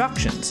Wishes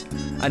Productions,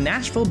 a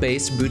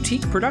Nashville-based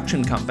boutique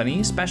production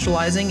company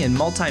specializing in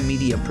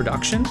multimedia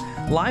production,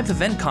 live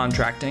event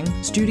contracting,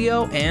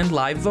 studio, and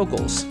live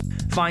vocals.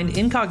 Find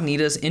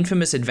Incognita's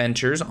infamous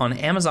adventures on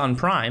Amazon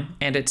Prime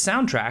and its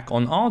soundtrack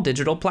on all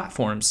digital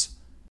platforms.